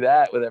we can do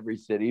that with every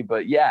city.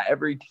 But yeah,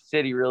 every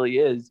city really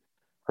is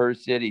her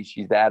city.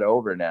 She's that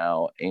over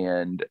now,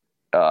 and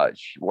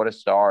what a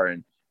star.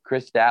 And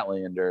Chris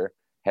Statlander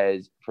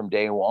has from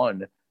day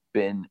one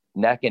been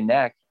neck and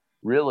neck,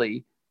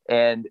 really,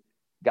 and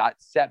got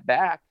set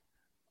back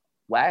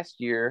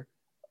last year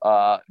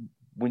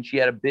when she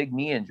had a big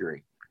knee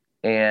injury.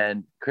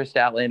 And Chris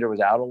Statlander was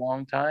out a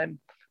long time.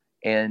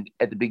 And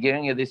at the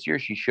beginning of this year,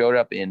 she showed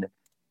up in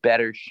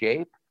better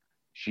shape.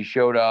 She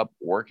showed up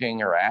working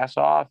her ass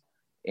off.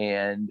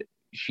 And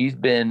she's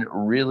been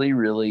really,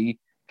 really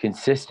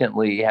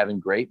consistently having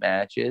great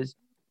matches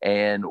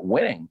and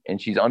winning.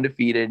 And she's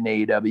undefeated in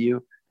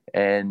AEW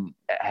and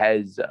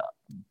has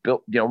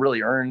built,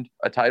 really earned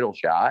a title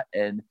shot.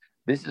 And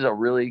this is a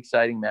really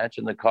exciting match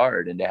in the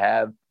card. And to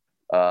have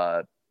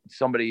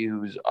somebody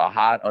who's a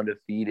hot,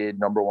 undefeated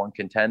number one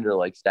contender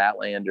like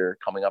Statlander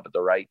coming up at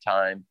the right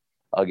time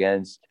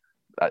against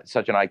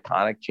such an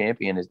iconic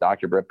champion as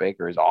Dr. Britt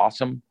Baker is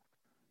awesome.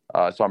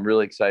 So I'm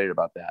really excited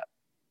about that.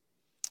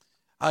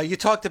 You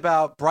talked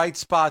about bright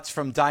spots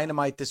from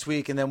Dynamite this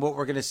week and then what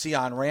we're going to see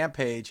on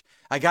Rampage.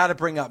 I got to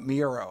bring up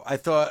Miro. I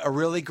thought a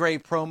really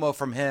great promo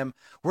from him.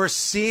 We're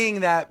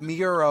seeing that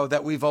Miro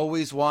that we've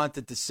always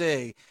wanted to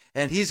see,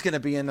 and he's going to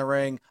be in the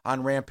ring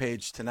on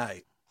Rampage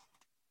tonight.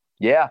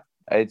 Yeah,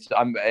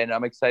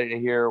 I'm excited to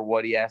hear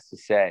what he has to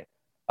say.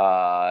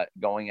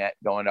 Going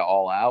to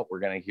All Out, we're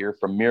going to hear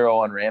from Miro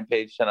on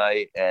Rampage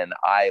tonight, and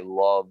I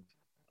love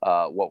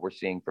what we're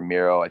seeing from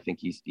Miro. I think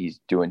he's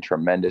doing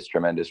tremendous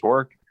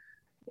work.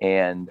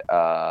 And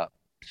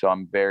so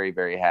I'm very,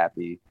 very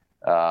happy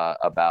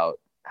about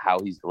how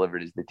he's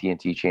delivered as the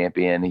TNT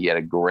champion. He had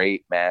a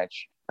great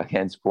match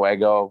against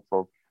Fuego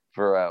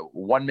for a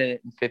 1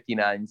 minute and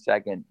 59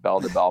 second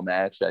bell-to-bell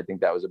match. I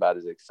think that was about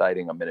as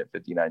exciting a minute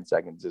 59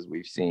 seconds as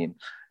we've seen.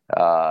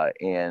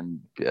 And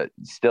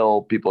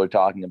still people are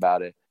talking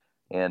about it,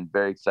 and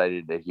very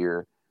excited to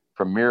hear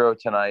from Miro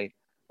tonight.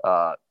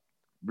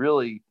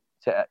 Really,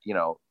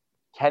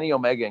 Kenny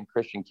Omega and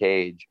Christian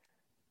Cage,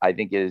 I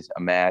think, is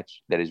a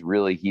match that has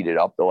really heated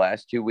up the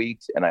last 2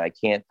 weeks. And I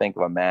can't think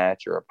of a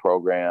match or a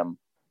program,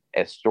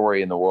 a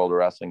story in the world of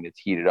wrestling that's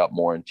heated up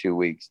more in 2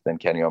 weeks than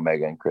Kenny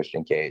Omega and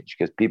Christian Cage.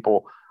 Because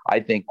people, I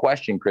think,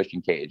 question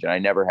Christian Cage, and I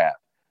never have.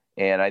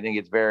 And I think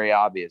it's very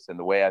obvious in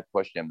the way I've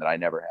pushed him that I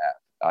never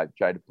have. I've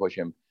tried to push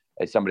him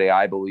as somebody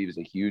I believe is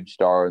a huge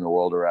star in the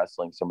world of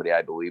wrestling, somebody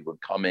I believe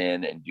would come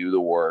in and do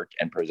the work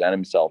and present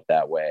himself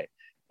that way,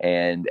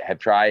 and have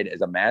tried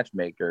as a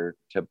matchmaker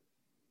to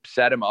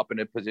set him up in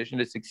a position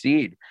to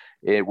succeed,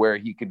 where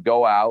he could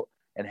go out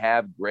and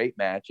have great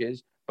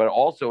matches, but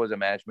also as a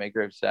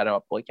matchmaker have set him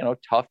up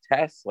tough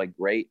tests, like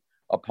great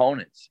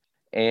opponents.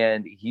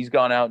 And he's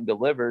gone out and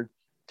delivered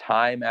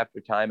time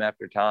after time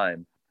after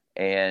time.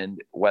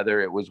 And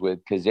whether it was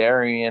with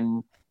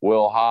Kazarian,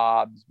 Will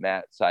Hobbs,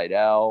 Matt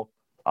Sydal,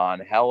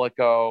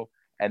 Angelico,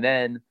 and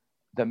then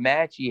the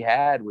match he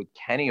had with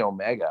Kenny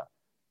Omega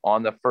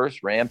on the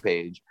first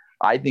Rampage,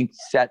 I think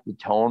set the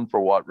tone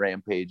for what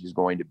Rampage is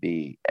going to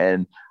be.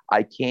 And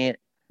I can't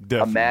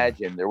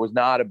imagine there was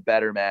not a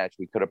better match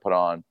we could have put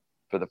on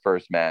for the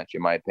first match,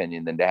 in my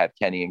opinion, than to have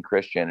Kenny and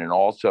Christian, and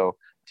also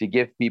to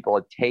give people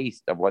a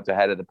taste of what's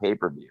ahead of the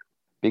pay-per-view.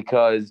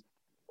 Because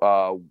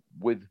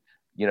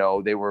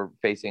they were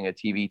facing a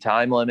TV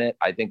time limit.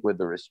 I think with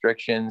the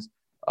restrictions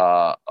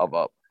of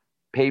a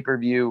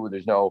pay-per-view,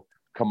 there's no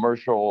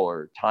commercial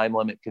or time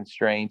limit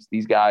constraints.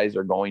 These guys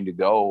are going to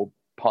go,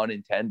 pun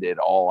intended,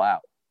 all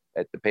out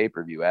at the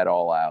pay-per-view, at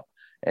All Out.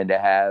 And to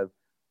have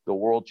the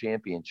World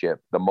Championship,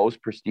 the most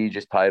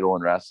prestigious title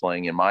in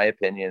wrestling, in my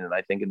opinion, and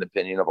I think in the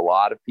opinion of a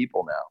lot of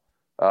people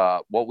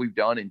now, what we've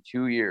done in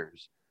 2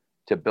 years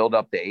to build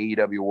up the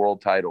AEW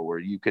World title, where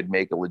you could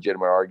make a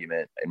legitimate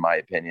argument, in my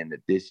opinion,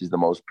 that this is the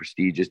most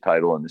prestigious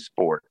title in the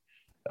sport.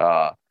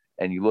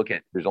 And you look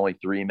at, there's only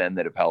 3 men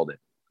that have held it.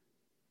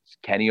 It's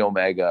Kenny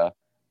Omega,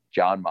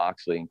 Jon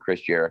Moxley, and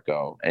Chris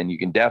Jericho. And you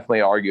can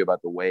definitely argue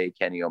about the way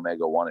Kenny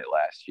Omega won it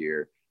last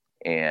year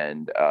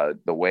and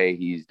the way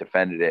he's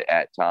defended it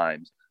at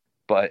times.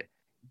 But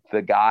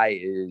the guy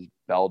is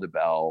bell to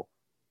bell,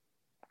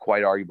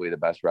 quite arguably the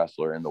best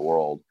wrestler in the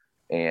world.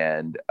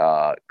 And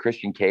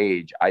Christian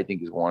Cage, I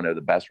think, is one of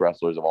the best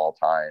wrestlers of all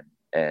time.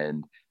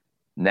 And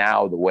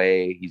now the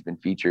way he's been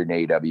featured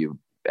in AEW,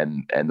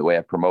 the way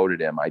I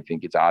promoted him, I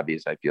think it's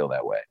obvious I feel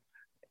that way.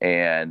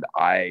 And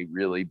I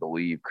really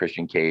believe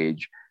Christian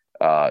Cage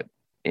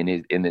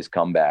in this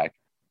comeback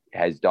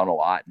has done a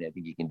lot, and I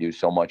think he can do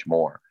so much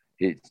more.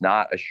 It's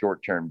not a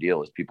short-term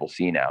deal, as people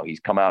see now. He's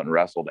come out and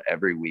wrestled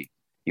every week.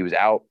 He was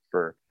out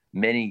for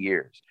many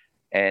years.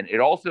 And it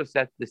also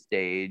sets the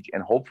stage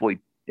and hopefully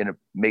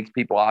makes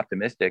people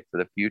optimistic for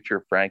the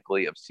future,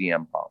 frankly, of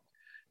CM Punk.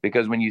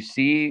 Because when you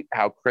see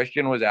how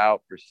Christian was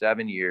out for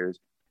 7 years,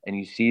 and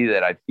you see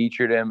that I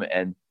featured him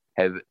and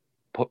have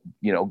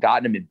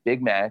gotten him in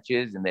big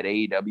matches, and that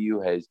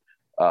AEW has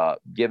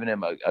given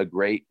him a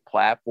great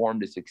platform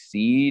to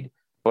succeed,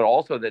 but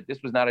also that this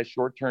was not a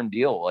short-term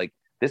deal. Like,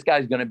 this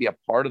guy's going to be a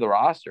part of the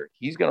roster.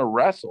 He's going to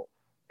wrestle,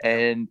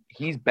 and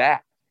he's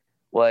back.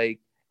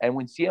 And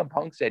when CM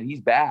Punk said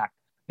he's back,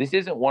 this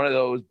isn't one of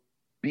those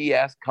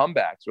BS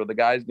comebacks where the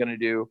guy's going to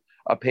do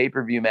a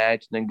pay-per-view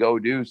match and then go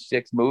do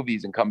 6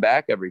 movies and come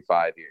back every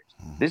 5 years.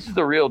 This is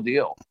the real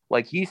deal.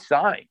 Like, he's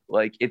signed.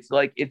 It's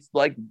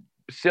like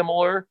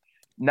similar,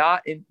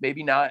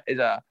 maybe not as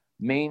a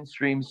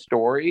mainstream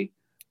story,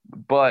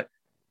 but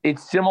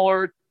it's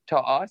similar to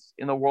us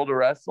in the world of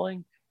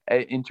wrestling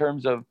in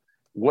terms of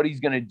what he's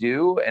going to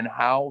do and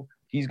how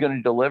he's going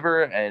to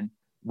deliver and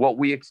what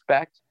we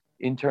expect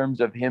in terms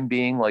of him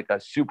being like a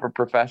super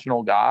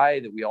professional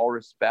guy that we all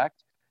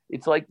respect.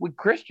 It's like with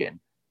Christian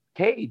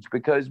Cage,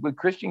 because with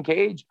Christian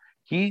Cage,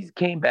 he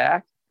came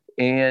back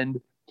and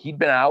he'd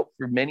been out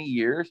for many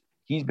years.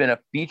 He's been a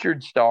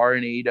featured star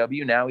in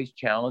AEW. Now he's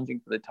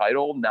challenging for the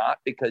title, not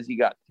because he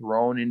got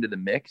thrown into the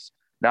mix,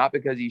 not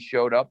because he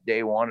showed up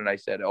day one and I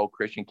said, oh,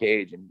 Christian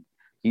Cage, and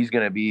he's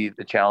going to be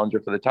the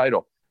challenger for the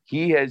title.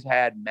 He has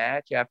had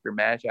match after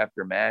match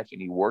after match,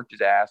 and he worked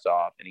his ass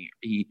off, and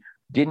he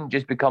didn't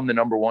just become the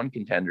number 1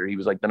 contender. He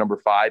was like the number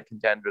 5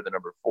 contender, the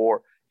number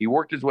 4. He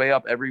worked his way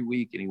up every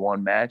week, and he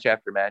won match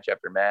after match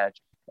after match,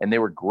 and they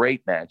were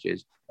great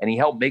matches. And he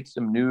helped make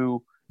some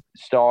new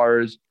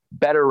stars,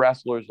 better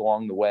wrestlers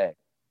along the way.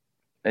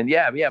 And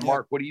yeah,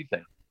 Mark, what do you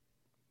think?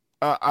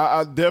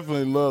 I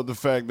definitely love the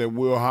fact that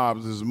Will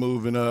Hobbs is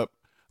moving up.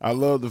 I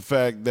love the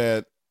fact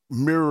that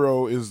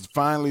Miro is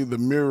finally the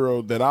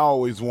Miro that I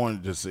always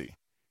wanted to see.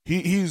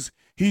 He's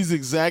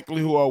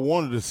exactly who I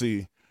wanted to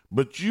see.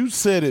 But you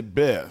said it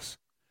best,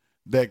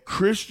 that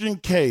Christian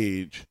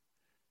Cage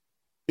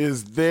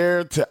is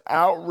there to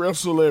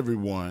out-wrestle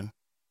everyone,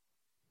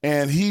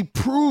 and he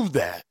proved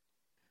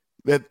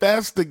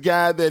that's the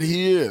guy that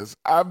he is.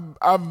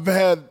 I've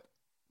had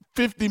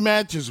 50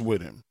 matches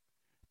with him,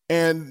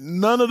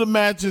 and none of the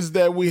matches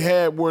that we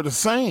had were the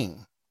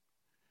same.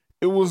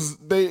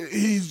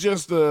 He's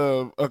just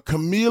a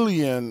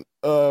chameleon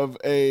of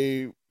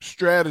a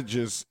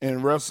strategist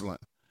in wrestling.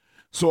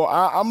 So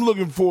I'm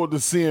looking forward to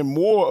seeing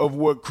more of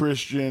what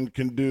Christian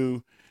can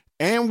do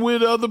and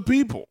with other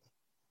people.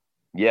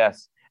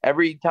 Yes.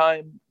 Every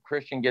time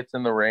Christian gets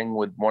in the ring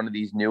with one of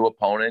these new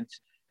opponents,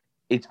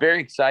 it's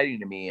very exciting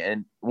to me.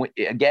 And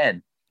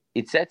again,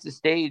 it sets the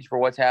stage for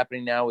what's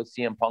happening now with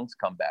CM Punk's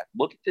comeback.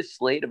 Look at the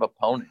slate of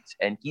opponents.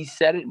 And he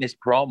said it in his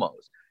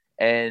promos.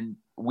 And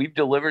we've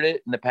delivered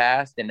it in the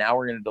past, and now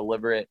we're going to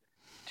deliver it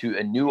to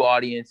a new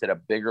audience at a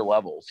bigger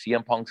level.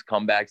 CM Punk's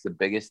comeback's the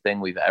biggest thing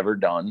we've ever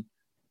done.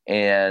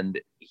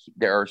 And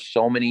there are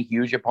so many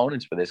huge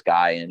opponents for this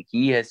guy, and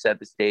he has set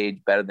the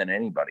stage better than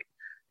anybody.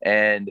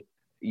 And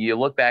you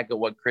look back at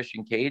what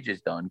Christian Cage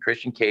has done.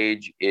 Christian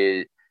Cage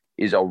is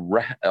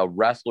a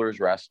wrestler's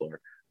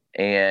wrestler.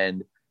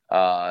 And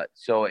I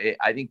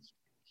think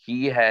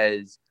he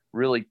has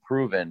really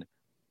proven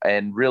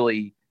and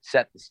really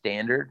set the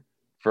standard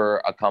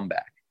for a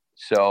comeback.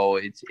 So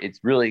it's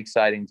really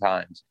exciting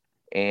times.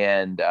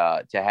 And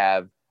to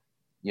have,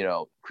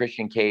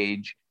 Christian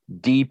Cage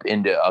deep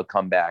into a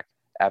comeback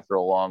after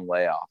a long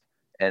layoff,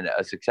 and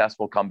a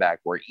successful comeback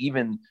where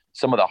even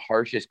some of the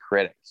harshest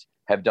critics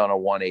have done a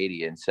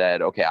 180 and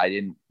said, okay, I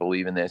didn't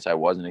believe in this. I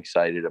wasn't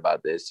excited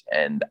about this.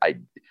 And I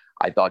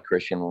thought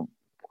Christian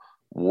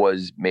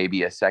was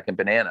maybe a second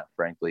banana,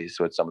 frankly, is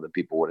what some of the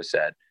people would have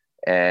said.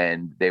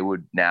 And they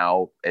would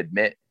now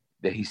admit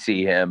that he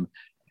see him,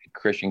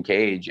 Christian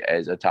Cage,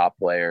 as a top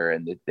player,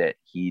 and that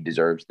he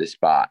deserves this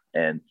spot.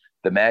 And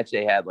the match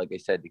they had, like I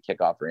said, to kick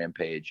off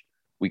Rampage,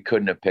 we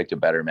couldn't have picked a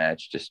better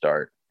match to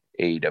start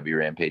AEW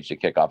Rampage, to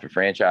kick off a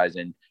franchise.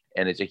 And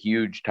it's a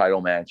huge title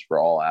match for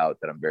All Out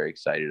that I'm very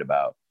excited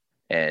about.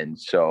 And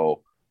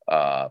so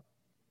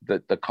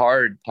the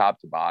card top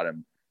to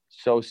bottom,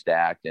 so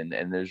stacked, and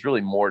there's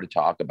really more to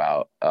talk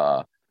about.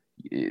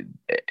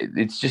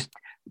 It's just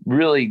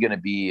really going to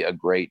be a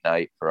great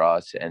night for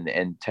us.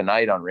 And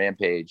tonight on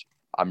Rampage,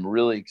 I'm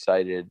really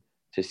excited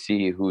to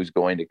see who's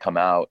going to come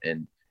out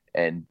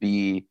and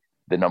be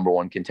the number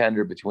 1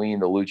 contender between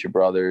the Lucha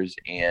Brothers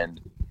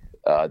and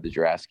the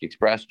Jurassic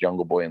Express,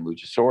 Jungle Boy and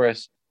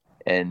Luchasaurus.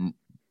 And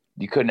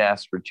you couldn't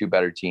ask for 2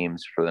 better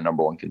teams for the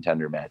number 1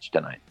 contender match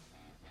tonight.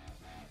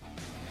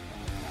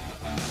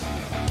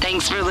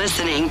 Thanks for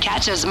listening.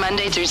 Catch us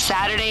Monday through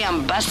Saturday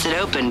on Busted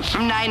Open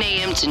from 9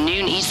 a.m. to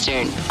noon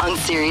Eastern on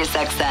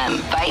SiriusXM,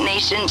 Fight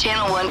Nation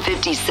Channel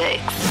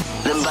 156.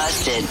 the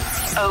Busted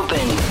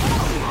Open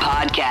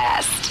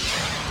Podcast.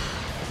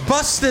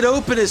 Busted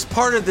Open is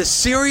part of the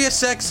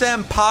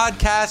SiriusXM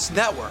Podcast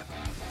Network.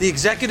 The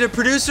executive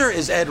producer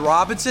is Ed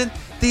Robinson.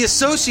 The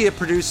associate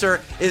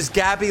producer is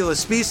Gabby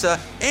Laspisa.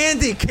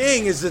 Andy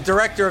King is the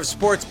director of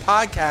sports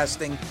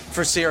podcasting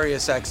for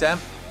SiriusXM.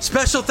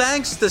 Special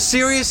thanks to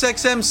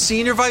SiriusXM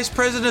Senior Vice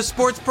President of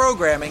Sports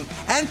Programming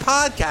and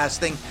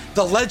Podcasting,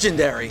 the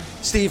legendary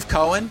Steve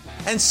Cohen,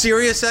 and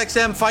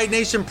SiriusXM Fight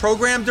Nation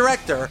Program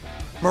Director,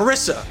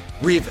 Marissa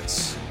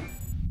Rivas.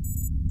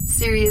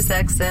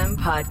 SiriusXM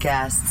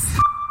Podcasts.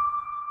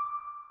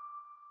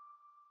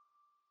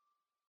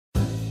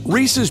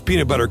 Reese's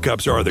peanut butter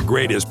cups are the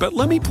greatest, but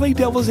let me play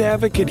devil's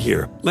advocate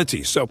here. Let's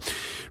see. So,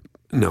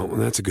 no,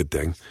 that's a good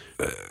thing.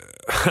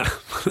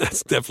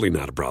 That's definitely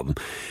not a problem.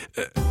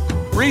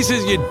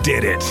 Reese's, you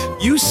did it.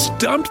 You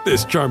stumped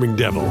this charming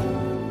devil.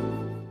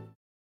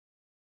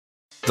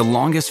 The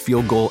longest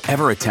field goal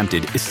ever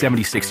attempted is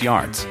 76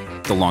 yards.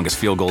 The longest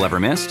field goal ever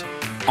missed?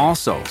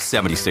 Also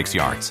 76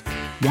 yards.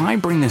 Why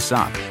bring this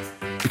up?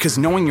 Because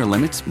knowing your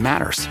limits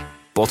matters,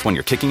 both when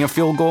you're kicking a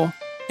field goal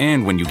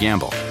and when you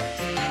gamble.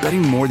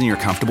 Betting more than you're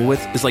comfortable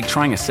with is like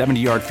trying a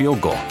 70-yard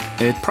field goal.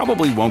 It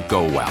probably won't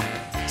go well.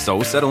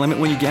 So set a limit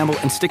when you gamble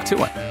and stick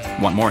to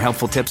it. Want more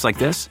helpful tips like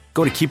this?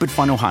 Go to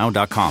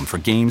keepitfunohio.com for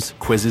games,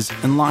 quizzes,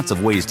 and lots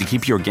of ways to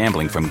keep your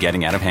gambling from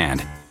getting out of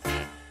hand.